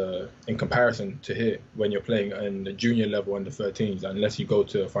in comparison to here when you're playing in the junior level under 13s, unless you go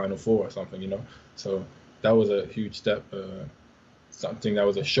to a Final Four or something, you know. So that was a huge step, something that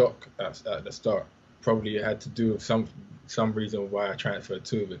was a shock at the start. Probably it had to do with some reason why I transferred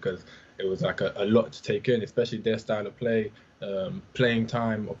too, because it was like a lot to take in, especially their style of play, playing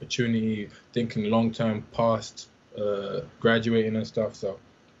time, opportunity, thinking long term, past graduating and stuff. So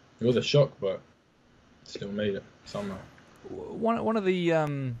it was a shock, but still made it somehow. One of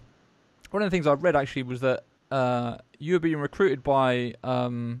the things I read actually was that you were being recruited by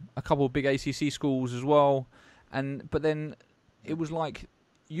a couple of big ACC schools as well, but then it was like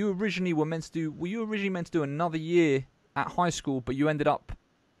you originally were meant to do. Were you originally meant to do another year at high school, but you ended up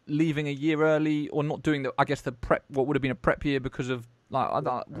leaving a year early or not doing the prep, what would have been a prep year because of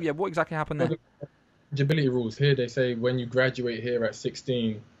what exactly happened there? Eligibility rules here, they say when you graduate here at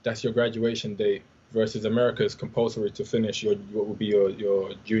 16, that's your graduation date, versus America's compulsory to finish what would be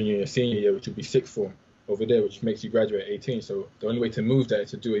your junior or senior year, which would be sixth form over there, which makes you graduate at 18. So the only way to move that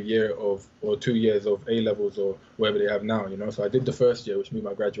is to do a year or 2 years of A levels or whatever they have now, you know. So I did the first year, which moved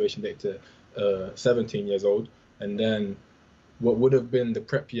my graduation date to 17 years old, and then what would have been the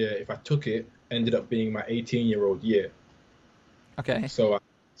prep year if I took it ended up being my 18-year-old year. Okay. So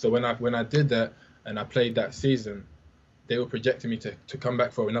when I did that and I played that season, they were projecting me to come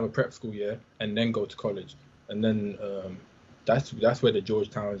back for another prep school year and then go to college. And then that's where the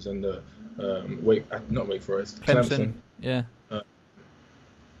Georgetowns and the not Wake Forest, Clemson, yeah,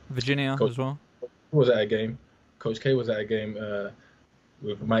 Virginia as well. Was at a game. Coach K was at a game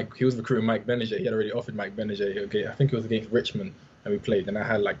with Mike. He was recruiting Mike Benninger. He had already offered Mike Benninger. I think it was against Richmond, and we played. And I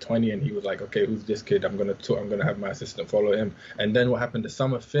had like 20, and he was like, "Okay, who's this kid? I'm gonna have my assistant follow him." And then what happened? The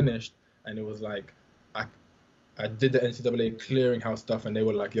summer finished, and it was like I did the NCAA clearinghouse stuff, and they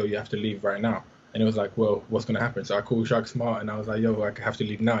were like, "Yo, you have to leave right now." And it was like, "Well, what's gonna happen?" So I called Shaq Smart, and I was like, "Yo, I have to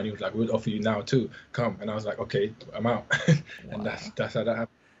leave now." And he was like, "We'll offer you now too. Come." And I was like, "Okay, I'm out." And that's how that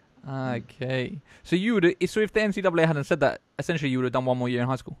happened. Okay. So if the NCAA hadn't said that, essentially you would have done one more year in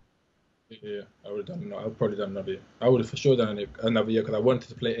high school. Yeah, I would have done. I would probably done another year. I would have for sure done another year because I wanted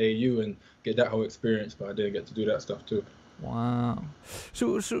to play AAU and get that whole experience, but I didn't get to do that stuff too. Wow.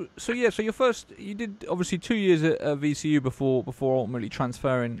 So you did obviously 2 years at VCU before ultimately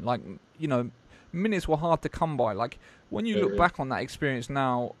transferring. Like, you know, minutes were hard to come by. Like when you look back on that experience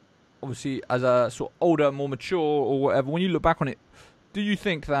now, obviously as a sort of older, more mature or whatever, when you look back on it, do you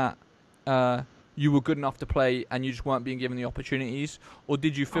think that you were good enough to play and you just weren't being given the opportunities, or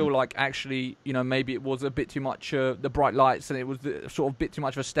did you feel like actually, you know, maybe it was a bit too much the bright lights and it was sort of a bit too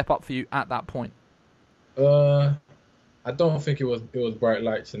much of a step up for you at that point? I don't think it was bright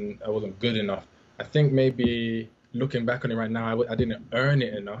lights and I wasn't good enough. I think maybe looking back on it right now, I didn't earn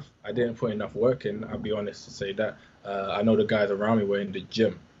it enough. I didn't put enough work in. I'll be honest to say that. I know the guys around me were in the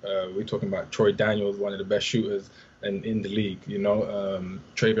gym. We're talking about Troy Daniels, one of the best shooters in the league. You know,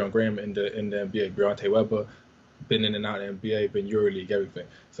 Travion Graham in the NBA, Briante Weber, been in and out of the NBA, been EuroLeague, everything.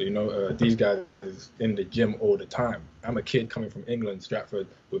 So, you know, these guys is in the gym all the time. I'm a kid coming from England, Stratford,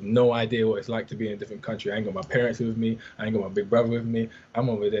 with no idea what it's like to be in a different country. I ain't got my parents with me. I ain't got my big brother with me. I'm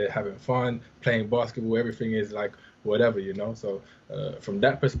over there having fun, playing basketball. Everything is like whatever, you know. So from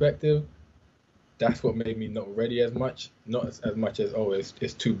that perspective, that's what made me not ready as much. Not as much as,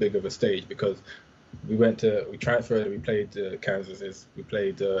 it's too big of a stage, because we transferred, we played Kansas, we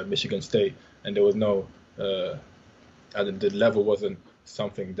played Michigan State, and there was no, the level wasn't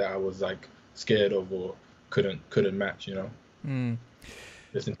something that I was like scared of or couldn't match, you know.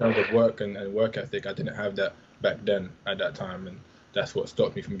 Just in terms of work and work ethic, I didn't have that back then at that time, and that's what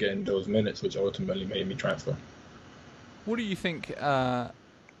stopped me from getting those minutes, which ultimately made me transfer. What do you think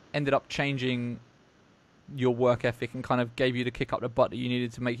ended up changing your work ethic and kind of gave you the kick up the butt that you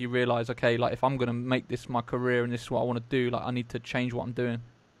needed to make you realise, okay, like if I'm going to make this my career and this is what I want to do, like I need to change what I'm doing?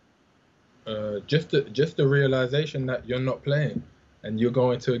 Just the realization that you're not playing, and you're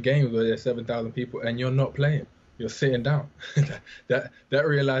going to a game where there's 7,000 people and you're not playing. You're sitting down. That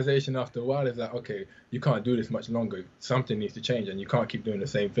realization after a while is like, okay, you can't do this much longer. Something needs to change, and you can't keep doing the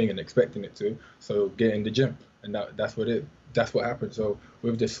same thing and expecting it to. So get in the gym, and that's what happened. So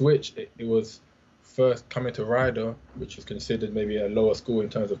with the switch, it was first coming to Ryder, which is considered maybe a lower school in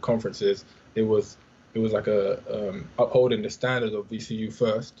terms of conferences. It was like upholding the standard of VCU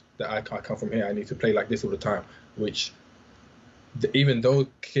first, that I come from here, I need to play like this all the time, which even those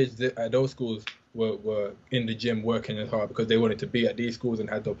kids at those schools were in the gym working as hard because they wanted to be at these schools and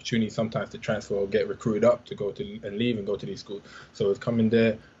had the opportunity sometimes to transfer or get recruited up to go to and leave and go to these schools. So it's coming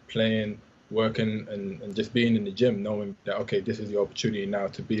there, playing, working, and just being in the gym, knowing that, okay, this is the opportunity now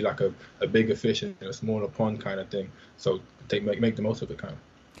to be like a bigger fish in a smaller pond kind of thing. So make the most of it, kind of.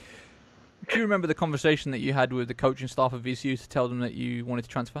 Do you remember the conversation that you had with the coaching staff of VCU to tell them that you wanted to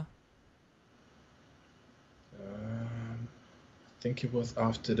transfer? I think it was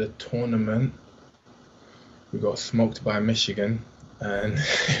after the tournament. We got smoked by Michigan, and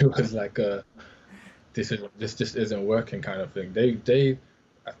it was like this just isn't working kind of thing.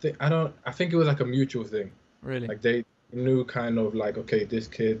 I think it was like a mutual thing. Really? Like they knew kind of like, okay, this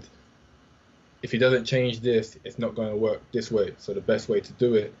kid, if he doesn't change this, it's not going to work this way. So the best way to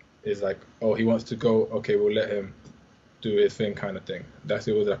do it is like, oh, he wants to go, okay, we'll let him do his thing kind of thing. It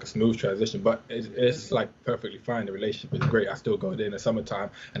was like a smooth transition, but it's like perfectly fine. The relationship is great. I still go there in the summertime,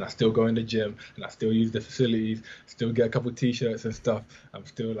 and I still go in the gym, and I still use the facilities, still get a couple of t-shirts and stuff. I'm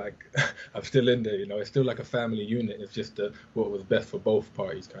still like, I'm still in there, It's still like a family unit. It's just what was best for both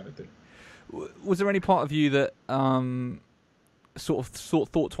parties kind of thing. Was there any part of you that sort of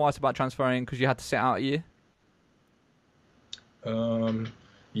thought twice about transferring because you had to sit out a year?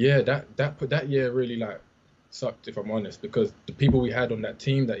 Yeah, that year really like sucked, if I'm honest, because the people we had on that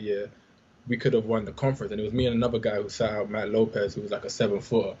team that year, we could have won the conference, and it was me and another guy who sat out, Matt Lopez, who was like a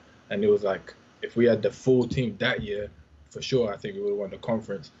 7-footer, and it was like, if we had the full team that year, for sure, I think we would have won the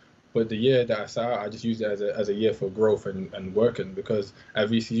conference. But the year that I sat out, I just used it as a year for growth and working, because at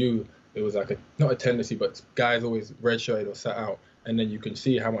VCU, it was like not a tendency, but guys always redshirted or sat out, and then you can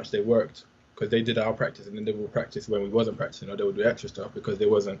see how much they worked, because they did our practice, and then they would practice when we wasn't practicing, or they would do extra stuff because they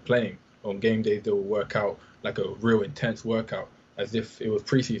wasn't playing. On game days, they would work out like a real intense workout, as if it was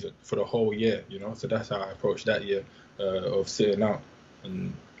preseason for the whole year, So that's how I approached that year of sitting out,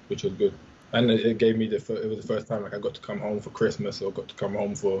 and which was good. And it gave me it was the first time like I got to come home for Christmas, or got to come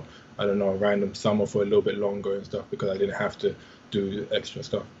home for, I don't know, a random summer for a little bit longer and stuff, because I didn't have to do extra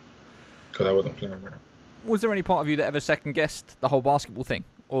stuff because I wasn't playing around. Was there any part of you that ever second guessed the whole basketball thing?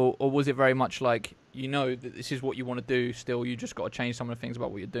 Or was it very much like, that this is what you want to do, still you just got to change some of the things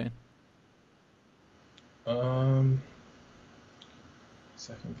about what you're doing?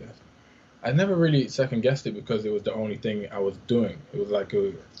 Second guess. I never really second guessed it because it was the only thing I was doing. It was like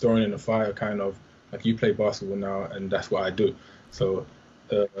throwing in the fire, kind of like, you play basketball now, and that's what I do. So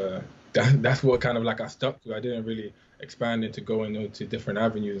that's what kind of like I stuck to. I didn't really expand into going into different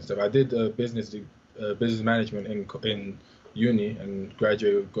avenues and stuff. I did business management in uni and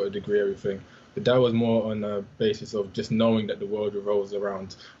graduated, got a degree, everything. But that was more on a basis of just knowing that the world revolves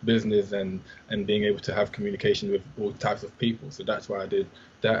around business and being able to have communication with all types of people. So that's why I did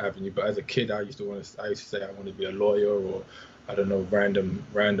that avenue. But as a kid, I used to say I want to be a lawyer, or I don't know,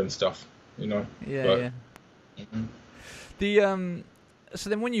 random stuff, Yeah, yeah. Mm-hmm. So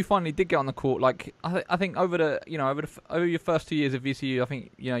then when you finally did get on the court, like I think over your first 2 years of VCU, I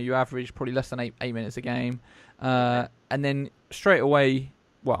think you averaged probably less than eight minutes a game, and then straight away,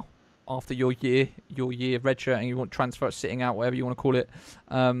 well, after your year redshirting, you want transfer, sitting out, whatever you want to call it.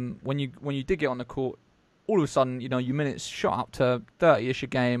 When you did get on the court, all of a sudden, your minutes shot up to 30-ish a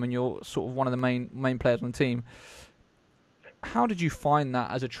game, and you're sort of one of the main players on the team. How did you find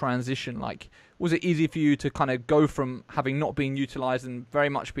that as a transition? Like, was it easy for you to kind of go from having not been utilised and very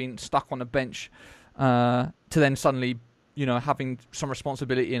much being stuck on the bench to then suddenly, having some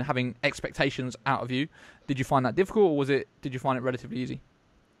responsibility and having expectations out of you? Did you find that difficult, or did you find it relatively easy?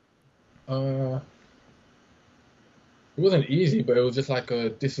 It wasn't easy, but it was just like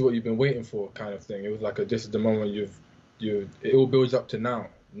this is what you've been waiting for kind of thing. It was like this is the moment it all builds up to now.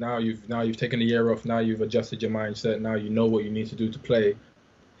 Now you've taken a year off. Now you've adjusted your mindset. Now you know what you need to do to play.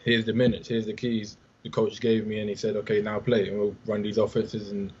 Here's the minutes. Here's the keys the coach gave me, and he said, okay, now play, and we'll run these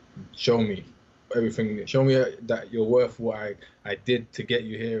offenses and show me everything. Show me that you're worth what I did to get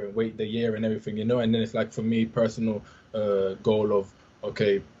you here, and wait the year and everything, And then it's like, for me, personal goal of,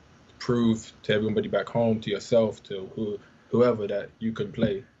 okay, prove to everybody back home, to yourself, to whoever, that you can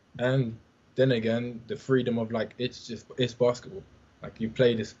play. And then again, the freedom of like, it's basketball. Like you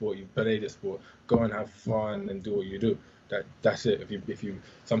play this sport, you play this sport. Go and have fun and do what you do. That's it. If you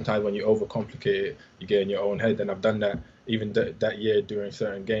sometimes when you overcomplicate it, you get in your own head. And I've done that even that year during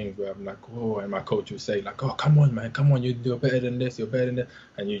certain games where I'm like, oh, and my coach would say like, oh, come on, man, come on, you're better than this, you're better than that,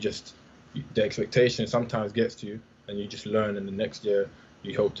 and the expectation sometimes gets to you, and you just learn. And the next year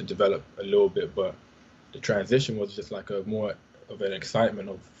you hope to develop a little bit, but the transition was just like a more of an excitement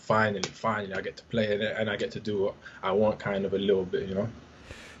of finally I get to play it and I get to do what I want kind of a little bit, you know.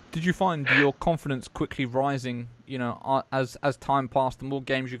 Did you find your confidence quickly rising, as time passed, the more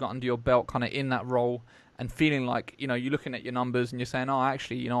games you got under your belt kind of in that role and feeling like, you're looking at your numbers and you're saying, oh,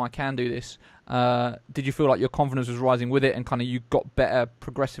 actually, I can do this. Did you feel like your confidence was rising with it and kind of you got better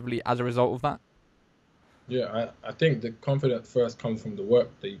progressively as a result of that? Yeah, I think the confidence first comes from the work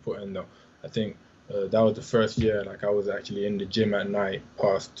that you put in though. I think that was the first year like I was actually in the gym at night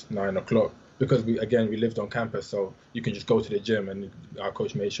past 9 o'clock because we lived on campus, so you can just go to the gym and our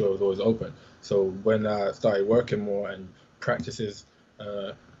coach made sure it was always open. So when I started working more and practices,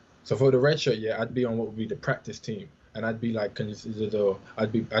 so for the redshirt year, I'd be on what would be the practice team, and I'd be like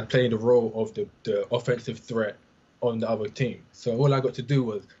I'd play the role of the offensive threat on the other team. So all I got to do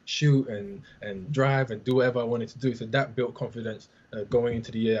was shoot and drive and do whatever I wanted to do. So that built confidence going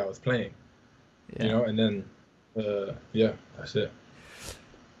into the year I was playing. Yeah. And then that's it.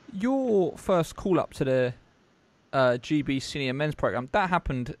 Your first call up to the GB Senior Men's Program, that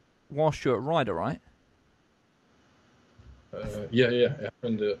happened whilst you were at Ryder, right? It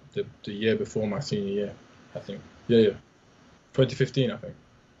happened the year before my senior year, I think. 2015, I think.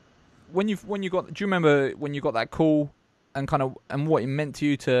 When you got, do you remember when you got that call and what it meant to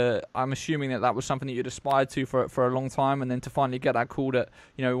you? I'm assuming that was something that you'd aspired to for a long time, and then to finally get that call that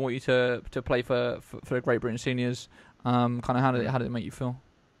want you to play for the Great Britain Seniors. How did it make you feel?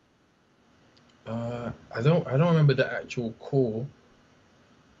 I don't remember the actual call,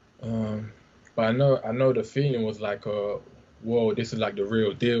 but I know the feeling was like whoa, this is like the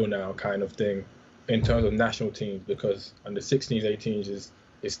real deal now kind of thing in terms of national teams, because under 16s, 18s is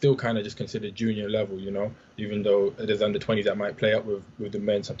still kind of just considered junior level, even though there's under 20s that might play up with the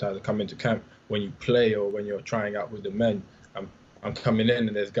men sometimes that come into camp. When you play or when you're trying out with the men, I'm coming in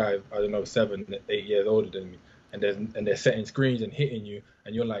and there's guys, I don't know, 7, 8 years older than me, and they're setting screens and hitting you,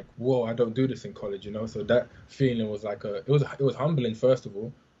 and you're like, whoa, I don't do this in college, So that feeling was like it was humbling first of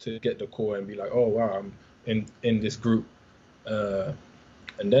all to get the call and be like, oh wow, I'm in this group,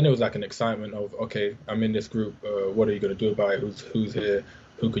 and then it was like an excitement of, okay, I'm in this group. What are you gonna do about it? Who's here?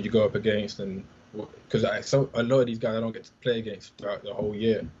 Who could you go up against? And because a lot of these guys I don't get to play against throughout the whole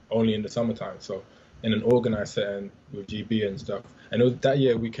year, only in the summertime. So in an organized setting with GB and stuff. And it was that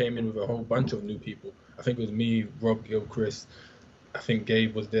year we came in with a whole bunch of new people. I think it was me, Rob Gilchrist. I think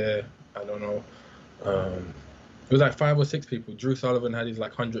Gabe was there. I don't know. It was like 5 or 6 people. Drew Sullivan had his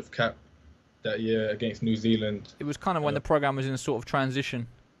like 100th cap that year against New Zealand. It was kind of when the program was in sort of transition.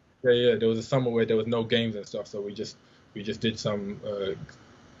 Yeah. There was a summer where there was no games and stuff, so we just did some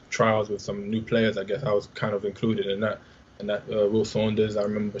trials with some new players. I guess I was kind of included in that. And that Will Saunders, I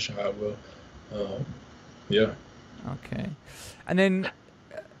remember, shout out Will. Okay. And then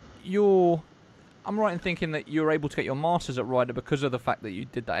I'm right in thinking that you were able to get your Masters at Ryder because of the fact that you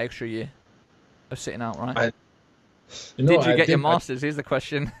did that extra year of sitting out, right? Did you get your Masters? Here's the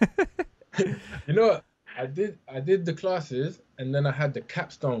question. I did the classes, and then I had the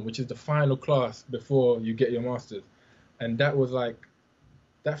capstone, which is the final class before you get your Masters. And that was like,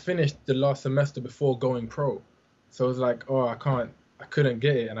 that finished the last semester before going pro. So it was like, oh, I couldn't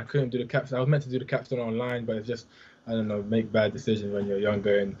get it, and I couldn't do the capstone. I was meant to do the capstone online, but it's just, I don't know, make bad decisions when you're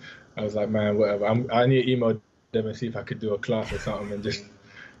younger. And I was like, man, whatever. I need to email them and see if I could do a class or something and just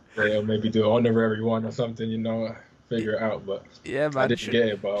maybe do an honorary one or something, figure it out. But yeah, man, I didn't get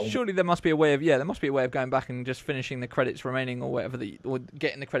it. But surely there must be a way of going back and just finishing the credits remaining or whatever, or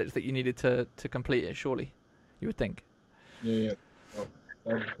getting the credits that you needed to complete it. Surely, you would think. Yeah. Oh,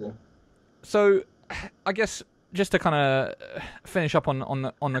 that was cool. So, I guess just to kind of finish up on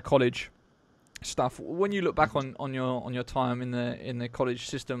the college stuff, when you look back on your time in the college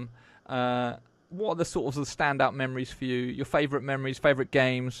system, what are the sort of the standout memories for you? Your favourite memories, favourite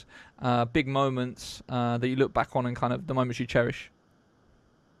games, big moments that you look back on and kind of the moments you cherish?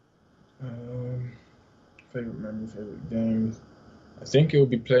 Favourite memories, favourite games. I think it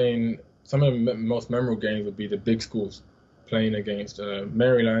would be playing. Some of the most memorable games would be the big schools, playing against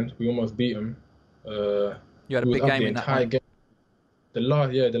Maryland. We almost beat them. You had a big game in that one. The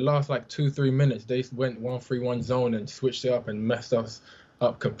last like 2-3 minutes, they went 1-3-1 zone and switched it up and messed us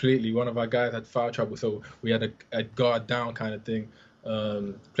up completely. One of our guys had foul trouble, so we had a guard down kind of thing.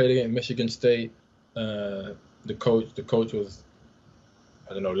 Played against Michigan State. The coach was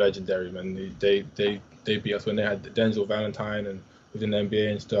I don't know, legendary, man. They beat us when they had Denzel Valentine and within the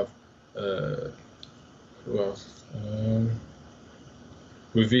NBA and stuff. Who else?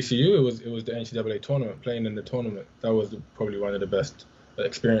 With VCU, it was the NCAA tournament, playing in the tournament. That was probably one of the best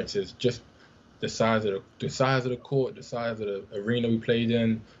experiences. Just the size of the court, the size of the arena we played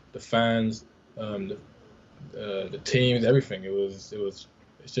in, the fans, the teams, everything.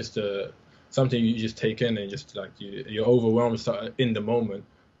 It's just something you just take in and just like you're overwhelmed in the moment,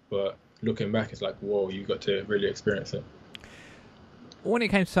 but looking back, it's like, whoa, you got to really experience it. When it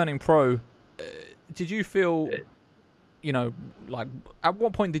came to turning pro, did you feel, like at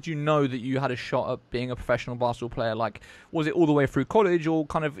what point did you know that you had a shot at being a professional basketball player? Like, was it all the way through college, or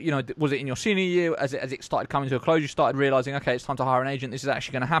kind of, was it in your senior year as it started coming to a close, you started realizing, okay, it's time to hire an agent, this is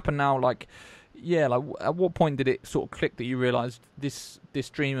actually going to happen now? Like, yeah, like at what point did it sort of click that you realized this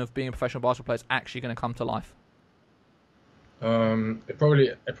dream of being a professional basketball player is actually going to come to life? I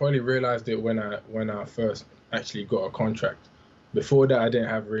probably realized it when I first actually got a contract. Before that, I didn't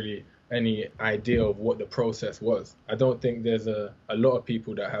have really any idea of what the process was. I don't think there's a lot of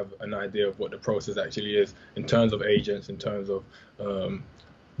people that have an idea of what the process actually is in terms of agents, in terms of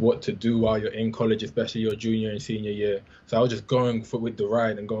what to do while you're in college, especially your junior and senior year. So I was just going with the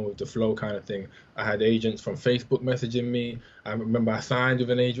ride and going with the flow kind of thing. I had agents from Facebook messaging me. I remember I signed with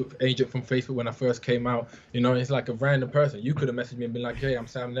an agent from Facebook when I first came out. It's like a random person. You could have messaged me and been like, hey, I'm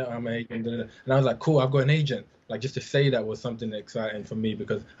Sam Nettle, I'm an agent. And I was like, cool, I've got an agent. Like, just to say that was something exciting for me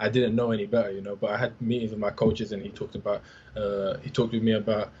because I didn't know any better, But I had meetings with my coaches and he talked with me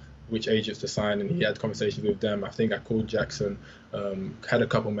about which agents to sign, and he had conversations with them. I think I called Jackson, had a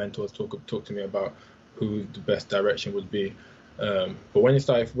couple mentors talk to me about who the best direction would be. But when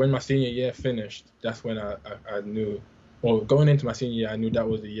my senior year finished, that's when I knew, or going into my senior year, I knew that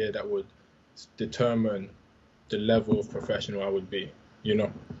was the year that would determine the level of professional I would be.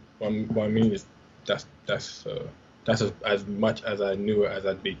 What I mean is that's as much as I knew as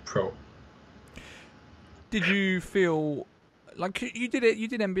I'd be pro. Did you feel like you did it? You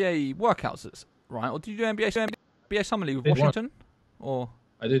did NBA workouts, right? Or did you do NBA summer league with Washington? Or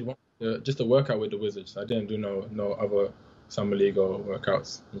I did just a workout with the Wizards. I didn't do no other summer league or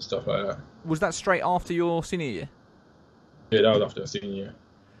workouts and stuff like that. Was that straight after your senior year? Yeah, that was after senior year.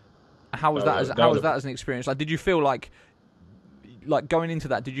 How was that as an experience? Like, did you feel like going into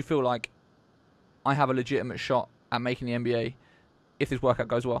that? Did you feel like I have a legitimate shot at making the NBA if this workout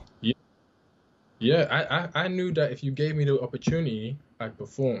goes well? Yeah, I knew that if you gave me the opportunity, I'd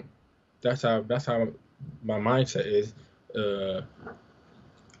perform. That's how my mindset is. I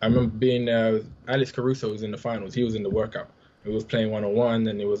remember being there. Alex Caruso was in the finals. He was in the workout. He was playing 1-on-1,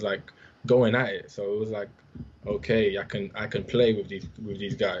 and it was like going at it. So it was like, okay, I can play with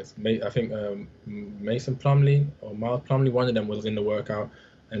these guys. I think Mason Plumlee or Miles Plumlee, one of them was in the workout,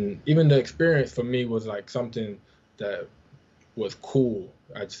 and even the experience for me was like something that was cool.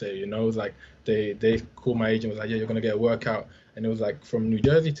 I'd say, it was like they called my agent, was like, yeah, you're gonna get a workout, and it was like from New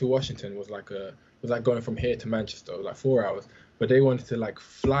Jersey to Washington was like going from here to Manchester, like 4 hours, but they wanted to like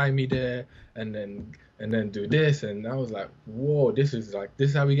fly me there and then do this, and I was like, whoa, this is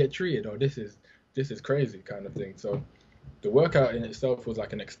how we get treated, or this is crazy kind of thing. So the workout in itself was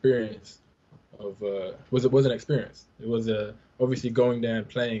like an experience was an experience. It was obviously going there and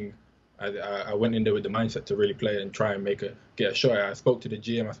playing. I went in there with the mindset to really play and try and get a shot. I spoke to the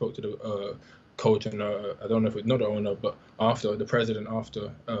GM, I spoke to the coach, and I don't know if it's not the owner, but after the president,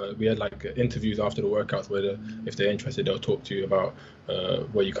 we had like interviews after the workouts where if they're interested, they'll talk to you about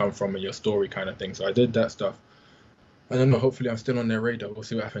where you come from and your story kind of thing. So I did that stuff. I don't know. Hopefully, I'm still on their radar. We'll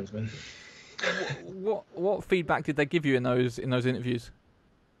see what happens, man. What feedback did they give you in those interviews?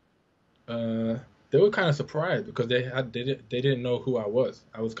 They were kind of surprised because they didn't know who I was.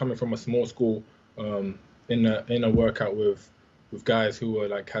 I was coming from a small school in a workout with guys who were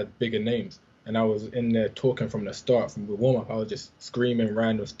like had bigger names, and I was in there talking from the start. From the warm up, I was just screaming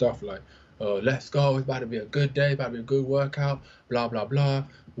random stuff like, "Let's go! It's about to be a good day, about to be a good workout, blah blah blah,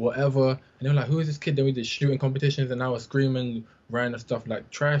 whatever." And they were like, "Who is this kid?" Then we did shooting competitions, and I was screaming random stuff like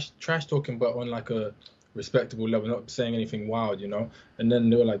trash talking, but on like a respectable level, not saying anything wild, And then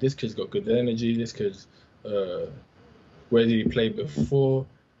they were like, this kid's got good energy, this kid's where did he play before?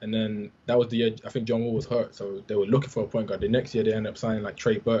 And then that was the year, I think John Wall was hurt, so they were looking for a point guard. The next year they ended up signing like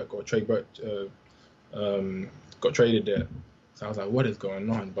Trey Burke got traded there. So I was like, what is going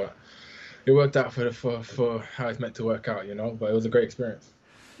on? But it worked out for how it's meant to work out, But it was a great experience.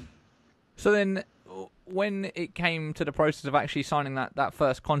 So then when it came to the process of actually signing that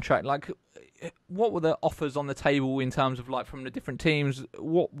first contract, like, what were the offers on the table in terms of, like, from the different teams?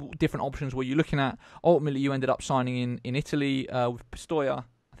 What different options were you looking at? Ultimately, you ended up signing in Italy with Pistoia,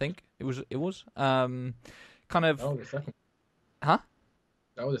 I think it was. Kind of. That was the second. Huh?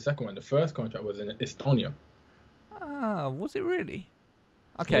 That was the second one. The first contract was in Estonia. Ah, was it really?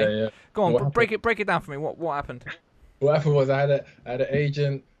 Yeah, Okay, yeah. go on, What happened? break it down for me. What happened? What happened was I had an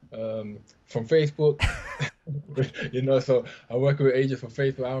agent from Facebook. So I work with an agent from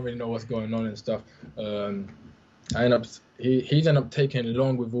Facebook. I don't really know what's going on and stuff. Um, I end up he's ended up taking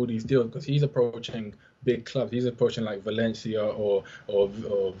long with all these deals because he's approaching big clubs. He's approaching like Valencia or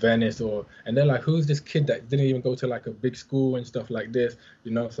Venice and they're like, who's this kid that didn't even go to like a big school and stuff like this,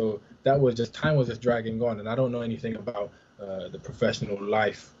 So that was just time was just dragging on, and I don't know anything about the professional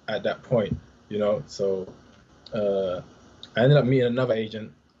life at that point, So I ended up meeting another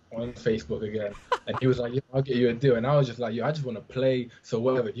agent on Facebook again, and he was like, "Yo, I'll get you a deal," and I was just like, "Yo, I just want to play, so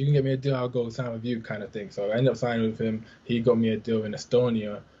whatever. If you can get me a deal, I'll go sign with you," kind of thing. So I ended up signing with him. He got me a deal in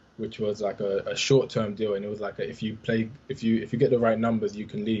Estonia, which was like a short-term deal, and it was like if you get the right numbers, you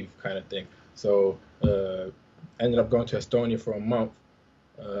can leave, kind of thing. So I ended up going to Estonia for a month,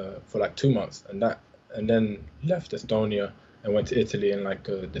 for like 2 months, and then left Estonia and went to Italy in like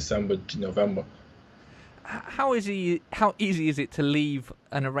December, November. How easy is it to leave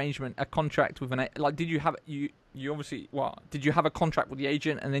an arrangement, a contract with like? Did you have you obviously did you have a contract with the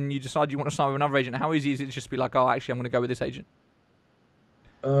agent and then you decide you want to sign with another agent? How easy is it to just be like, oh, actually, I'm going to go with this agent?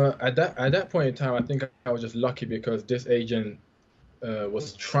 At that point in time, I think I was just lucky because this agent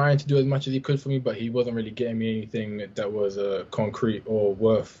was trying to do as much as he could for me, but he wasn't really getting me anything that was concrete or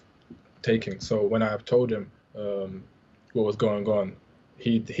worth taking. So when I told him what was going on,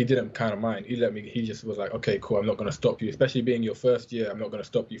 he didn't kind of mind. He just was like, okay, cool, I'm not going to stop you, especially being your first year. I'm not going to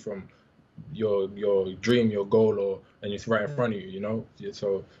stop you from your dream, your goal, and it's right in front of you,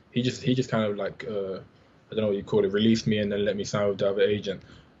 So he just kind of like, I don't know what you call it, released me and then let me sign with the other agent.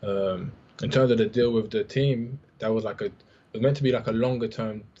 In terms of the deal with the team, that was like it was meant to be like a longer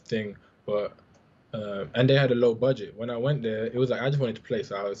term thing, but and they had a low budget. When I went there, it was like I just wanted to play.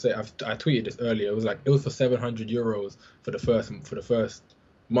 So I would say I tweeted this earlier. It was like it was for 700 euros for the first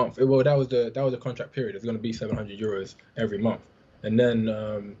month. That was the contract period. It's going to be 700 euros every month. And then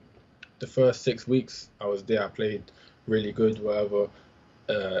the first 6 weeks I was there, I played really good. Whatever.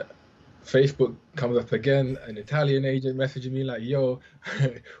 Facebook comes up again. An Italian agent messaging me like, "Yo,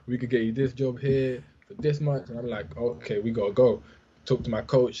 we could get you this job here for this much." And I'm like, "Okay, we gotta go." Talked to my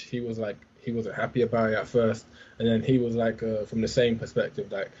coach. He was like, he wasn't happy about it at first, and then he was like, from the same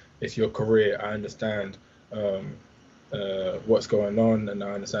perspective, like, it's your career. I understand what's going on, and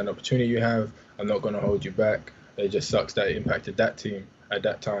I understand the opportunity you have. I'm not gonna hold you back. It just sucks that it impacted that team at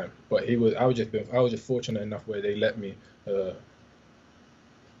that time. But I was just fortunate enough where they let me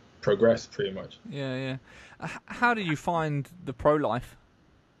progress pretty much. Yeah. How did you find the pro life?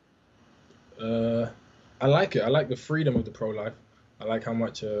 I like it. I like the freedom of the pro life. I like how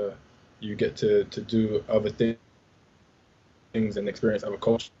much you get to do other things and experience other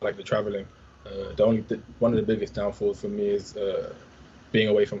cultures. I like the traveling. One of the biggest downfalls for me is being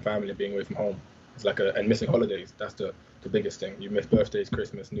away from family, being away from home. It's like and missing holidays. That's the biggest thing. You miss birthdays,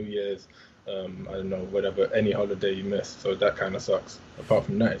 Christmas, New Year's, I don't know, whatever, any holiday you miss. So that kind of sucks. Apart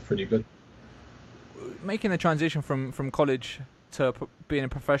from that, it's pretty good. Making the transition from college to being a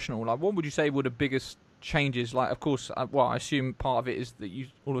professional, like, what would you say were the biggest changes? Like, of course, I assume part of it is that you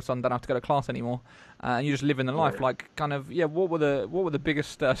all of a sudden don't have to go to class anymore, and you just live in the life. Like, kind of, what were the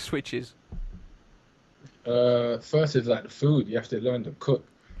biggest switches? First is like the food. You have to learn to cook.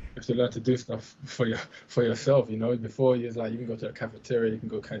 You have to learn to do stuff for yourself. Before it's like you can go to a cafeteria, you can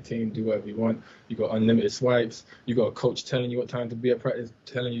go canteen, do whatever you want. You got unlimited swipes. You got a coach telling you what time to be at practice,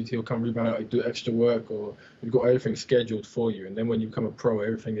 telling you to come rebound, or do extra work, or you've got everything scheduled for you. And then when you become a pro,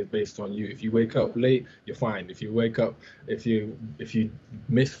 everything is based on you. If you wake up late, you're fine. If you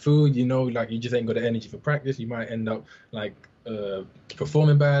miss food, like you just ain't got the energy for practice, you might end up like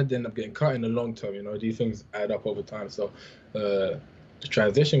performing bad, end up getting cut in the long term. These things add up over time. So the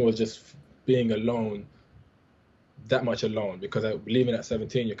transition was just being alone, that much alone, because leaving at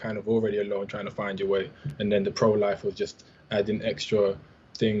 17, you're kind of already alone trying to find your way. And then the pro life was just adding extra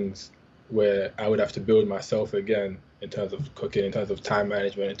things where I would have to build myself again in terms of cooking, in terms of time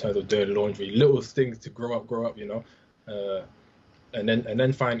management, in terms of doing laundry, little things to grow up, and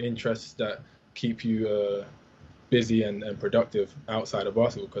then find interests that keep you busy and productive outside of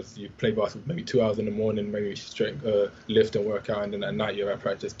basketball, because you play basketball maybe 2 hours in the morning, maybe straight lift and work out, and then at night you're at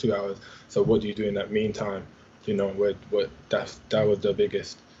practice 2 hours. So what do you do in that meantime? That was the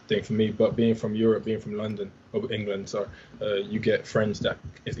thing for me. But being from Europe, being from London or England, sorry, you get friends that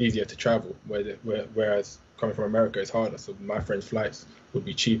it's easier to travel. Whereas coming from America, it's harder. So my friends' flights would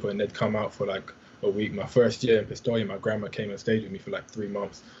be cheaper, and they'd come out for like a week. My first year in Pistoia, my grandma came and stayed with me for like 3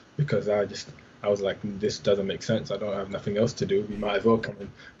 months because I was like, this doesn't make sense. I don't have nothing else to do. We might as well come and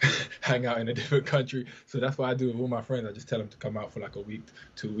hang out in a different country. So that's what I do with all my friends. I just tell them to come out for like a week,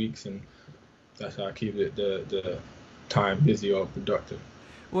 2 weeks, and that's how I keep the time busy or productive.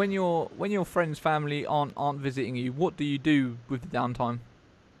 When your friends' family aren't visiting you, what do you do with the downtime?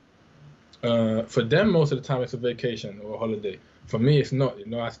 For them, most of the time it's a vacation or a holiday. For me, it's not.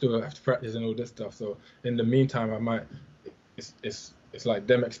 I still have to practice and all this stuff. So in the meantime, I might. It's like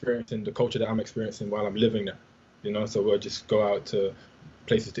them experiencing the culture that I'm experiencing while I'm living there. So we'll just go out to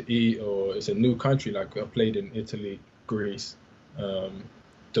places to eat, or it's a new country. Like I played in Italy, Greece.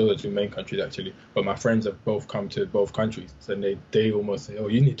 Those are 2 main countries actually. But my friends have both come to both countries, so they almost say, "Oh,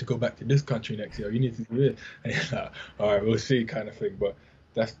 you need to go back to this country next year. You need to do this." And you're like, all right, we'll see, kind of thing. But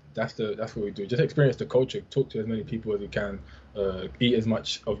that's what we do. Just experience the culture, talk to as many people as we can, eat as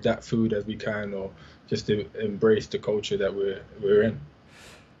much of that food as we can, or just to embrace the culture that we're in.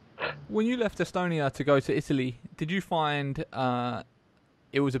 When you left Estonia to go to Italy, did you find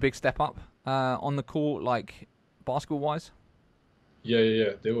it was a big step up on the court, like basketball wise?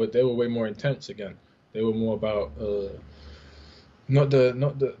 Yeah. They were way more intense again. They were more about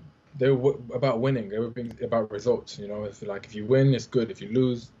they were about winning. They were about results. It's like if you win, it's good. If you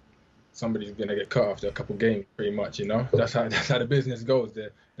lose, somebody's gonna get cut after a couple games, pretty much. That's how the business goes.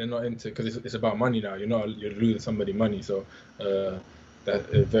 They're not into, because it's about money now. You're losing somebody money, so that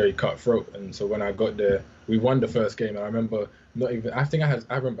is very cutthroat. And so when I got there, we won the first game, and I remember I remember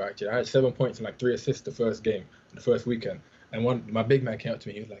actually I had 7 points and like 3 assists the first game, the first weekend. And my big man came up to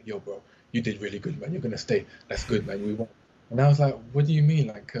me. He was like, "Yo, bro, you did really good, man. You're gonna stay. That's good, man. We won." And I was like, "What do you mean?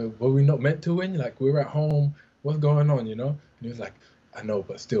 Like, were we not meant to win? Like, we were at home. What's going on? And he was like, "I know,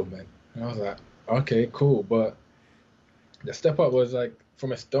 but still, man." And I was like, "Okay, cool." But the step up was like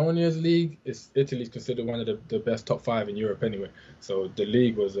from Estonia's league. Italy's considered one of the best top 5 in Europe anyway. So the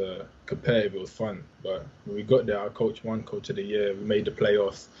league was competitive. It was fun. But when we got there, our coach won Coach of the Year. We made the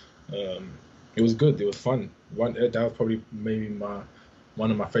playoffs. It was good. It was fun. That was probably maybe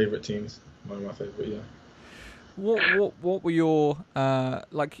one of my favorite teams. One of my favorite, yeah. What were your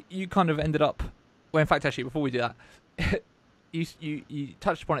like? You kind of ended up. Well, in fact, actually, before we do that, you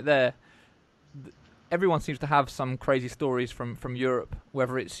touched upon it there. Everyone seems to have some crazy stories from Europe.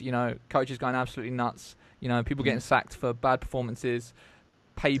 Whether it's coaches going absolutely nuts, people getting sacked for bad performances,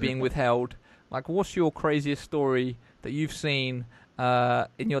 pay being withheld. Like, what's your craziest story that you've seen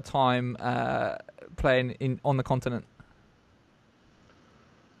in your time playing on the continent?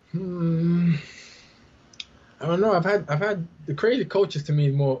 I don't know. I've had the crazy coaches. To me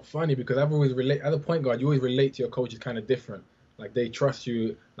is more funny because I've always as a point guard, you always relate to your coaches kind of different. Like they trust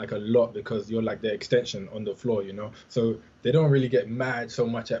you like a lot because you're like their extension on the floor, So they don't really get mad so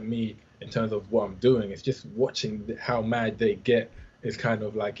much at me in terms of what I'm doing. It's just watching how mad they get is kind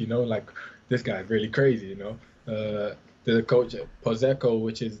of like, like this guy's really crazy, The coach Pozeko,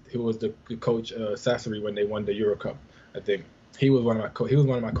 who was the coach Sassari when they won the Euro Cup, I think. He was one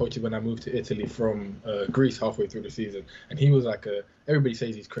of my coaches when I moved to Italy from Greece halfway through the season, and he was like everybody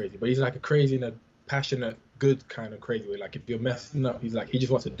says he's crazy, but he's like a crazy in a passionate, good kind of crazy way. Like if you're messing up, he's like he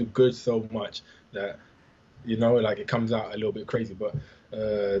just wants to do good so much that like it comes out a little bit crazy. But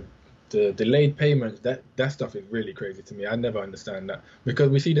the delayed payments, that stuff is really crazy to me. I never understand that because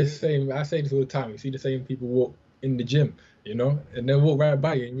we see the same. I say this all the time. We see the same people walk in the gym, and they'll walk right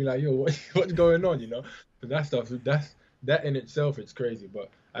by you and be like, "Yo, what's going on?" So that stuff, that in itself, it's crazy.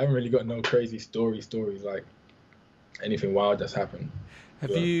 But I haven't really got no crazy stories like anything wild that's happened.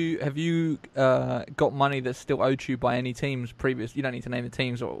 Have you got money that's still owed you by any teams previous? You don't need to name the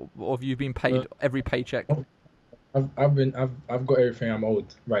teams, or have you been paid every paycheck? I've got everything I'm owed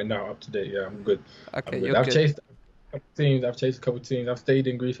right now up to date. Yeah, I'm good. Okay, I'm good. You're I've good. chased a couple teams. I've stayed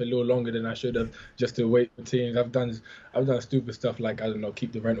in Greece a little longer than I should have just to wait for teams. I've done stupid stuff like, I don't know,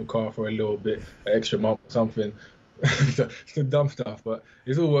 keep the rental car for a little bit, an extra month or something. Some dumb stuff, but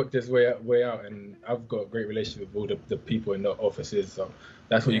it's all worked its way out, and I've got a great relationship with all the people in the offices. So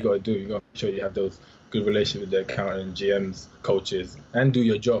that's what you got to do. You got to make sure you have those good relationships with the accountant, GMs, coaches, and do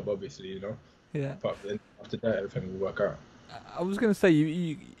your job, obviously. Yeah. But then after that, everything will work out. I was going to say,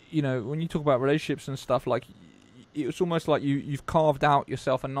 you know, when you talk about relationships and stuff, like it's almost like you've carved out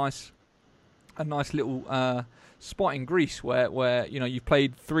yourself a nice little spot in Greece where you've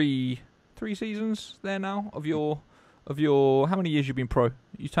played three seasons there now of your how many years you've been pro?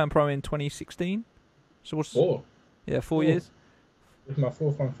 You turned pro in 2016. So what's 4? Yeah, 4 years. It's my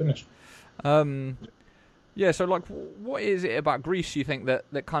fourth one finished. Um, yeah. So like, what is it about Greece you think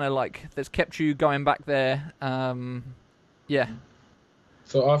that kind of like that's kept you going back there? Yeah.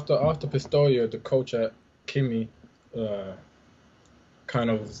 So after Pistoia, the coach at Kimi uh, kind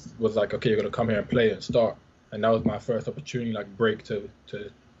of was like, okay, you're gonna come here and play and start, and that was my first opportunity, like break to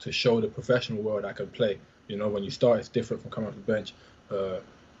show the professional world I could play. You know, when you start, it's different from coming off the bench. Uh,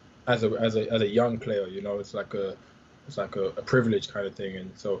 as a young player, you know, it's like a privilege kind of thing,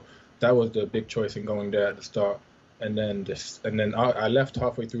 and so that was the big choice in going there at the start. And then I left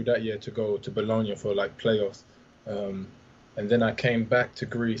halfway through that year to go to Bologna for like playoffs, um, and then I came back to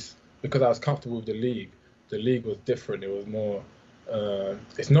Greece because I was comfortable with the league. The league was different. It was more.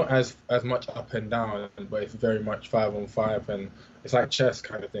 It's not as much up and down, but it's very much 5-on-5, and it's like chess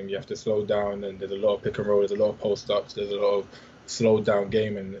kind of thing. You have to slow down, and there's a lot of pick and roll. There's a lot of post ups. There's a lot of slowed down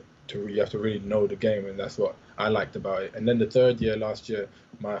game, and you have to really know the game, and that's what I liked about it. And then the third year, last year,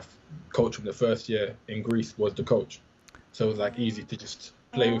 my coach from the first year in Greece was the coach, so it was like easy to just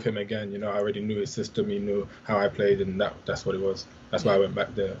play with him again. You know, I already knew his system, he knew how I played, and that's what it was. That's why I went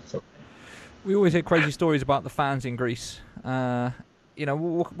back there. So We always hear crazy stories about the fans in Greece. What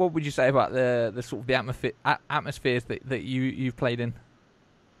would you say about the sort of the atmospheres that you've played in?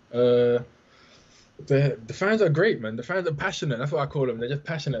 uh, the fans are great, man. The fans are passionate. That's what I call them. They're just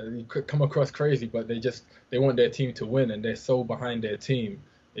passionate. You could come across crazy, but they want their team to win, and they're so behind their team.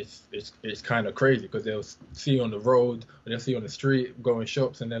 It's kind of crazy because they'll see you on the road or they'll see you on the street going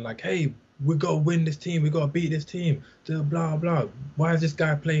shops, and they're like, "Hey, we gotta win this team. We gotta beat this team." Blah blah. Why is this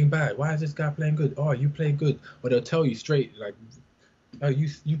guy playing bad? Why is this guy playing good? Oh, you play good. Or they'll tell you straight like, "Oh,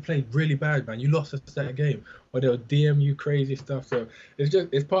 you played really bad, man. You lost us that game." Or they'll DM you crazy stuff. So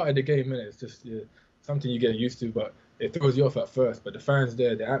it's part of the game, innit? It's just something you get used to, but it throws you off at first. But the fans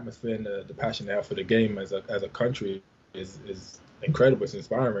there, the atmosphere and the passion they have for the game as a country is incredible. It's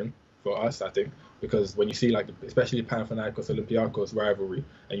inspiring for us, I think, because when you see like especially Panathinaikos Olympiacos rivalry,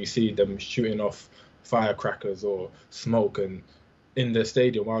 and you see them shooting off firecrackers or smoke and in the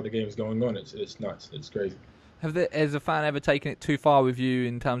stadium while the game's going on, it's nuts. It's crazy. Has a fan ever taken it too far with you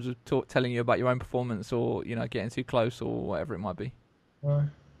in terms of telling you about your own performance, or getting too close, or whatever it might be? Uh,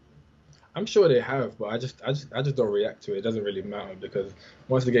 I'm sure they have, but I just don't react to it. It doesn't really matter because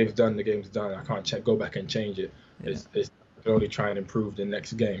once the game's done, the game's done. I can't go back and change it. Yeah. It's I can only try and improve the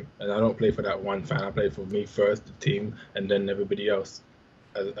next game, and I don't play for that one fan. I play for me first, the team, and then everybody else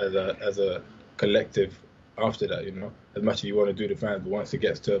as a collective. After that, as much as you want to do the fans, but once it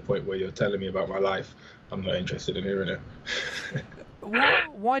gets to a point where you're telling me about my life, I'm not interested in hearing it.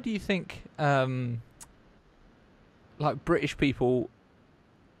 Why do you think like British people,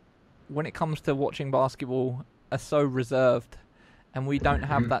 when it comes to watching basketball, are so reserved, and we don't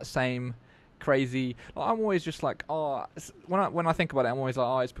have that same crazy? Like, I'm always just like, when I think about it, I'm always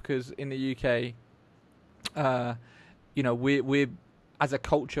like, it's because in the UK, we're as a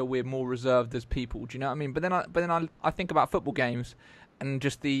culture we're more reserved as people. Do you know what I mean? But then I think about football games and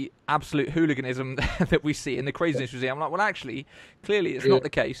just the absolute hooliganism that we see and the craziness we see. I'm like, well, actually, clearly it's not the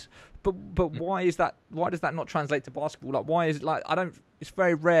case. But why is that? Why does that not translate to basketball? Like, why is it like I don't? It's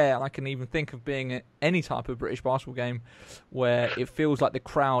very rare, and I can even think of being at any type of British basketball game where it feels like the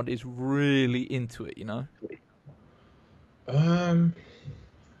crowd is really into it. Um,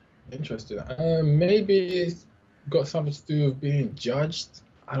 Interesting. Maybe it's got something to do with being judged.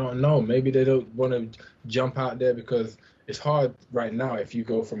 I don't know. Maybe they don't want to jump out there because it's hard right now if you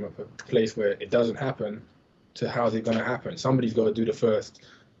go from a place where it doesn't happen to how's it going to happen. Somebody's got to do the first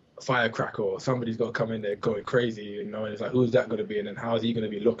firecracker, or somebody's got to come in there going crazy, and it's like, who's that going to be, and then how is he going to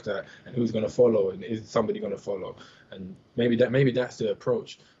be looked at, and who's going to follow, and is somebody going to follow? And maybe that's the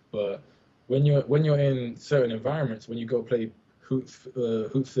approach. But when you're in certain environments, when you go play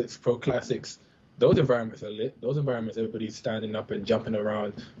Hoopsfix Pro Classics, those environments are lit. Those environments, everybody's standing up and jumping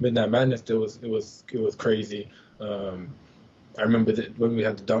around. Midnight Madness, it was crazy. I remember that when we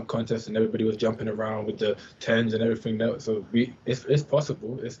had the dunk contest and everybody was jumping around with the tens and everything. So it's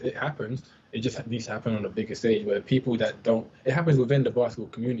possible. It happens. It just needs to happen on a bigger stage where people that don't. It happens within the basketball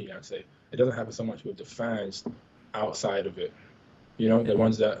community, I'd say. It doesn't happen so much with the fans outside of it. The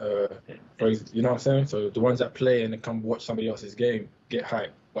ones that, you know what I'm saying? So the ones that play and then come watch somebody else's game get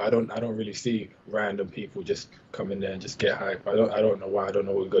hyped. But I don't really see random people just come in there and just get hyped. I don't know why. I don't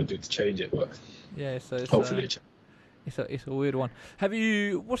know what we're going to do to change it, but yeah, so it's, hopefully it's a weird one.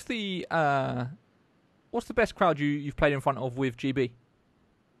 What's the best crowd you've played in front of with GB?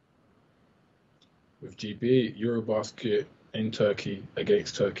 With GB, Eurobasket in Turkey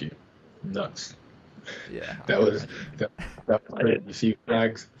against Turkey. Nuts. Yeah. that was That's great. You see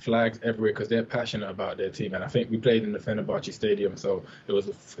flags everywhere because they're passionate about their team. And I think we played in the Fenerbahce Stadium, so it was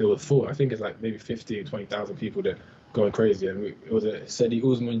full. I think it's like maybe 15, 20,000 people there going crazy. And it was Sedi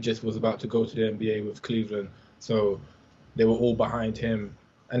Usman just was about to go to the NBA with Cleveland, so they were all behind him.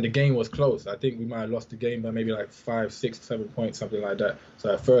 And the game was close. I think we might have lost the game by maybe like 5, 6, 7 points, something like that. So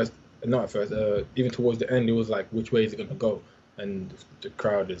not at first, even towards the end, it was like, which way is it going to go? And the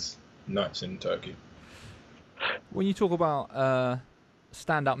crowd is nuts in Turkey. When you talk about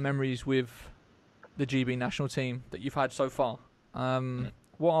stand-up memories with the GB national team that you've had so far,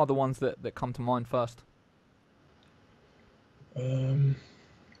 what are the ones that come to mind first? One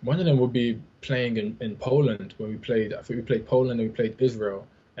of them would be playing in Poland when we played. I think we played Poland and we played Israel,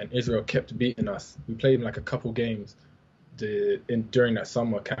 and Israel kept beating us. We played in like a couple games during that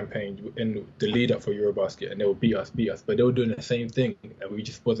summer campaign in the lead up for Eurobasket, and they would beat us, but they were doing the same thing, and we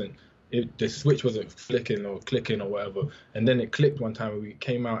just wasn't. The switch wasn't flicking or clicking or whatever, and then it clicked one time. And we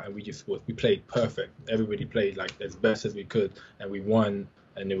came out and we played perfect. Everybody played like as best as we could, and we won.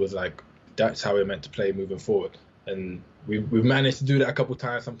 And it was like that's how we're meant to play moving forward. And we've managed to do that a couple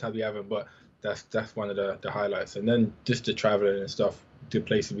times. Sometimes we haven't, but that's one of the highlights. And then just the traveling and stuff, the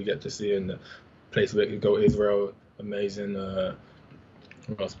places we get to see, and the places we go. Israel, amazing.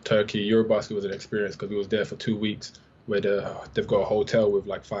 Turkey, Eurobasket was an experience because we was there for 2 weeks. Where they've got a hotel with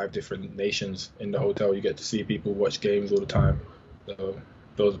like 5 different nations in the hotel. You get to see people, watch games all the time. So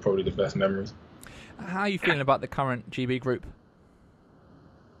those are probably the best memories. How are you feeling about the current GB group?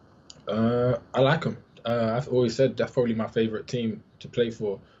 I like them. I've always said that's probably my favorite team to play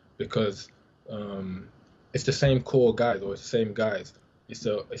for because it's the same core guys, or it's the same guys. It's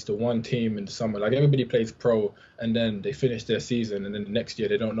the one team in the summer. Like everybody plays pro, and then they finish their season, and then the next year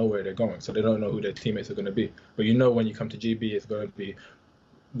they don't know where they're going, so they don't know who their teammates are going to be. But when you come to GB, it's going to be,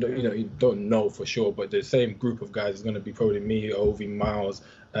 you don't know for sure, but the same group of guys is going to be probably me, Ovi, Miles,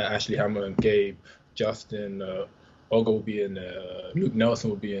 Ashley Hamilton, Gabe, Justin, Ogo will be in there, Luke Nelson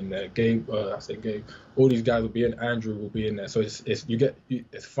will be in there, Gabe, all these guys will be in, Andrew will be in there. So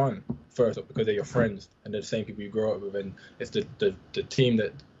it's fun first because they're your friends and they're the same people you grow up with, and it's the team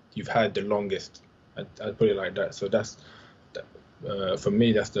that you've had the longest. I'd put it like that. So for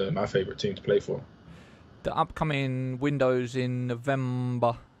me, that's my favorite team to play for. The upcoming windows in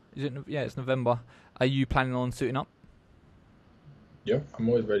November, Yeah, it's November. Are you planning on suiting up? Yeah, I'm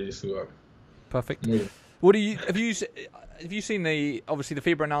always ready to suit up. Perfect. What have you seen the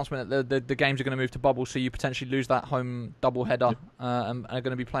FIBA announcement that the games are going to move to bubble, so you potentially lose that home doubleheader and are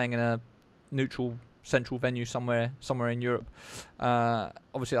going to be playing in a neutral central venue somewhere in Europe.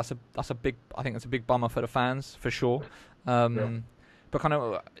 Obviously, that's a big. I think that's a big bummer for the fans for sure. But kind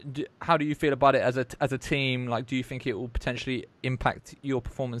of, how do you feel about it as a team? Like, do you think it will potentially impact your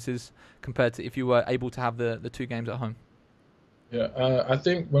performances compared to if you were able to have the 2 games at home? Yeah, I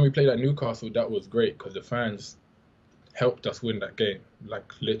think when we played at Newcastle, that was great because the fans helped us win that game. Like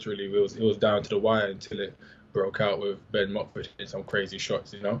literally, it was down to the wire until it broke out with Ben Mockford hitting some crazy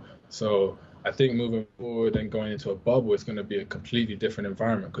shots, So I think moving forward and going into a bubble, it's going to be a completely different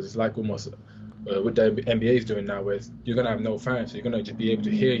environment because it's like almost what the NBA is doing now, where you're going to have no fans, so you're going to just be able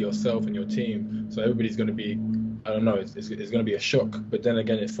to hear yourself and your team. So everybody's going to be, I don't know, it's going to be a shock. But then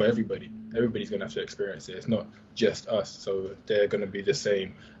again, it's for everybody. Everybody's going to have to experience it. It's not just us, so they're going to be the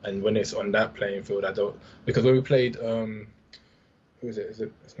same. And when it's on that playing field, because when we played, who is it?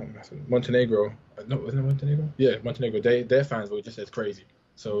 It's not Montenegro. No, wasn't it Montenegro? Yeah, Montenegro. Their fans were just as crazy.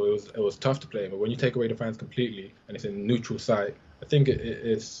 So it was tough to play. But when you take away the fans completely and it's a neutral site, I think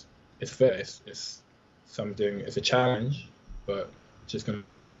it's fair. It's something. It's a challenge, but it's just going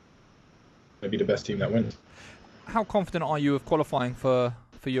to be the best team that wins. How confident are you of qualifying for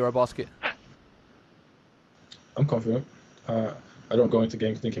Eurobasket? I'm confident. I don't go into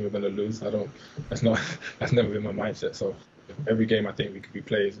games thinking we're going to lose. That's never been my mindset. So every game I think we could be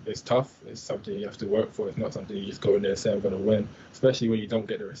played is tough. It's something you have to work for. It's not something you just go in there and say I'm going to win, especially when you don't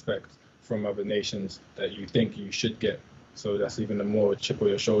get the respect from other nations that you think you should get. So that's even a more chip on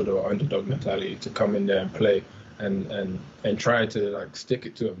your shoulder or underdog mentality to come in there and play and try to like stick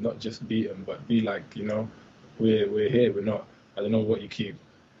it to them, not just beat them, but be like, we're here. We're not. I don't know what you keep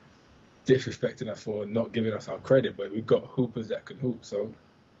disrespecting us for, not giving us our credit, but we've got hoopers that can hoop. So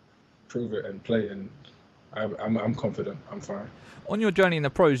prove it and play, and I'm confident. I'm fine. On your journey in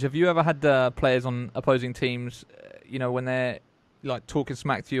the pros, have you ever had players on opposing teams, when they're like talking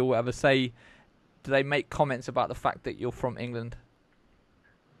smack to you or whatever, do they make comments about the fact that you're from England?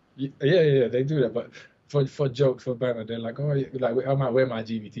 Yeah, they do that, but for jokes, for banter, they're like, oh, like I might wear my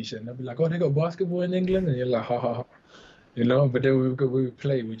GB t-shirt, and they'll be like, oh, they got basketball in England, and you're like, ha ha ha. you know. But then we would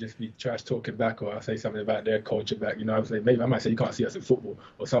play, we'd just be trash talking back, or I'll say something about their culture back, you know. I say maybe I might say you can't see us in football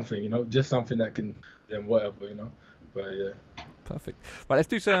or something, you know, just something that can then whatever, you know. But yeah. Perfect. Right, let's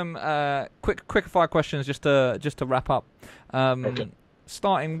do some quick fire questions just to wrap up. Okay.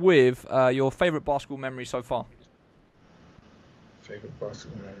 Starting with your favourite basketball memory so far. Favorite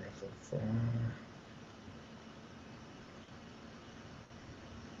basketball memory so far.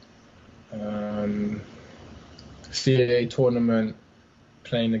 CAA tournament,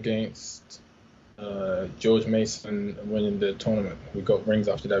 playing against George Mason and winning the tournament. We got rings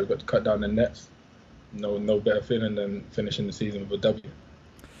after that. We got to cut down the nets. No better feeling than finishing the season with a W.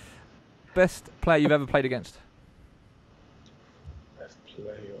 Best player you've ever played against? Best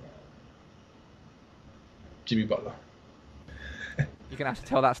player, Jimmy Butler. You're gonna have to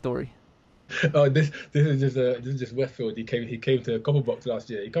tell that story. Oh, this is just Westfield. He came to Copperbox last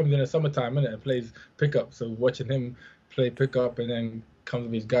year. He comes in the summertime innit, and plays pickup. So watching him play pickup and then comes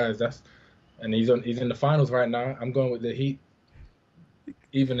with his guys, and he's in the finals right now. I'm going with the Heat,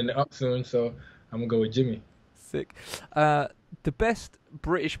 even in the up soon. So I'm gonna go with Jimmy. Sick. The best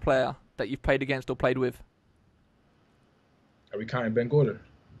British player that you've played against or played with? Are we counting Ben Gordon?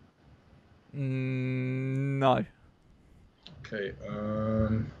 No. Okay.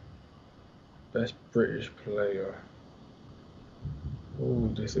 Best British player. Oh,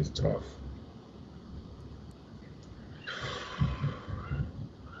 this is tough.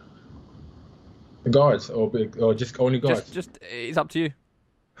 The guards or just only guards? Just it's up to you.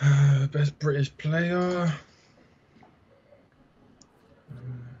 Best British player.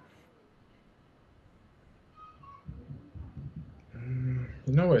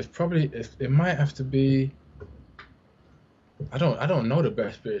 You know, it might have to be. I don't know the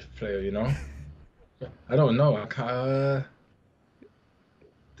best British player. You know, I don't know. I can't.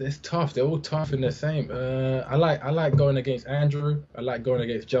 It's tough. They're all tough and the same. I like going against Andrew. I like going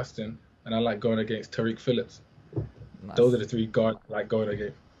against Justin, and I like going against Tariq Phillips. Nice. Those are the three guards I like going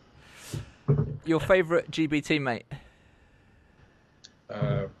against. Your favourite GB teammate?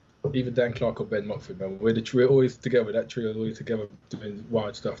 Either Dan Clark or Ben Mockford, man. We're always together. That trio is always together doing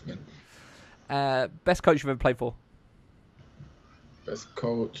wild stuff, man. Best coach you've ever played for? Best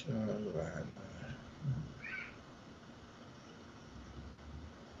coach?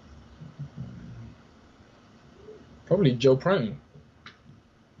 Probably Joe Prime.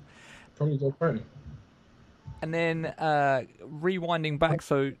 And then rewinding back,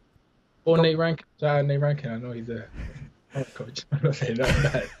 so... Or Nate Rankin. Nate Rankin, I know he's a coach. I'm not saying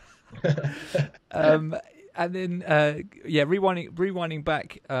that bad. And then, rewinding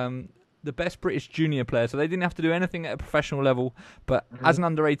back, the best British junior player. So they didn't have to do anything at a professional level, but as an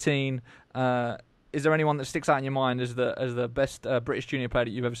under 18, is there anyone that sticks out in your mind as the best British junior player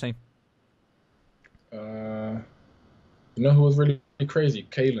that you've ever seen? You know who was really crazy?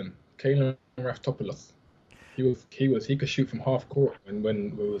 Kalen Raftopoulos. He could shoot from half court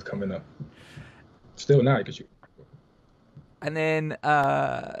when we was coming up. Still now he could shoot. And then,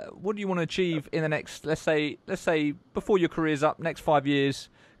 what do you want to achieve in the next, let's say before your career's up, next 5 years?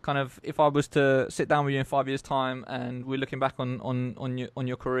 Kind of, if I was to sit down with you in 5 years' time, and we're looking back on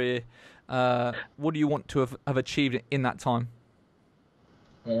your career, what do you want to have achieved in that time?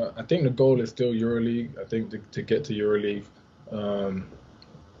 I think the goal is still EuroLeague. I think to get to EuroLeague,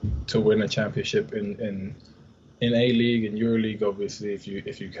 to win a championship in A-League and EuroLeague, obviously, if you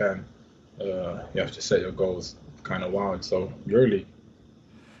can, you have to set your goals kind of wild. So EuroLeague.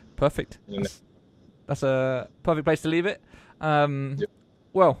 Perfect. That's a perfect place to leave it. Yep.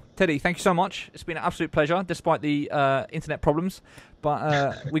 Well, Teddy, thank you so much. It's been an absolute pleasure, despite the internet problems.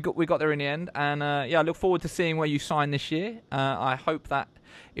 But we got there in the end, and I look forward to seeing where you sign this year. I hope that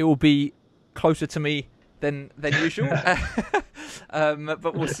it will be closer to me than usual.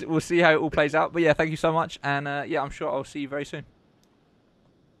 But we'll see how it all plays out. But yeah, thank you so much, and I'm sure I'll see you very soon.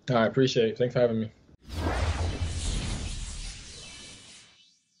 I appreciate it. Thanks for having me.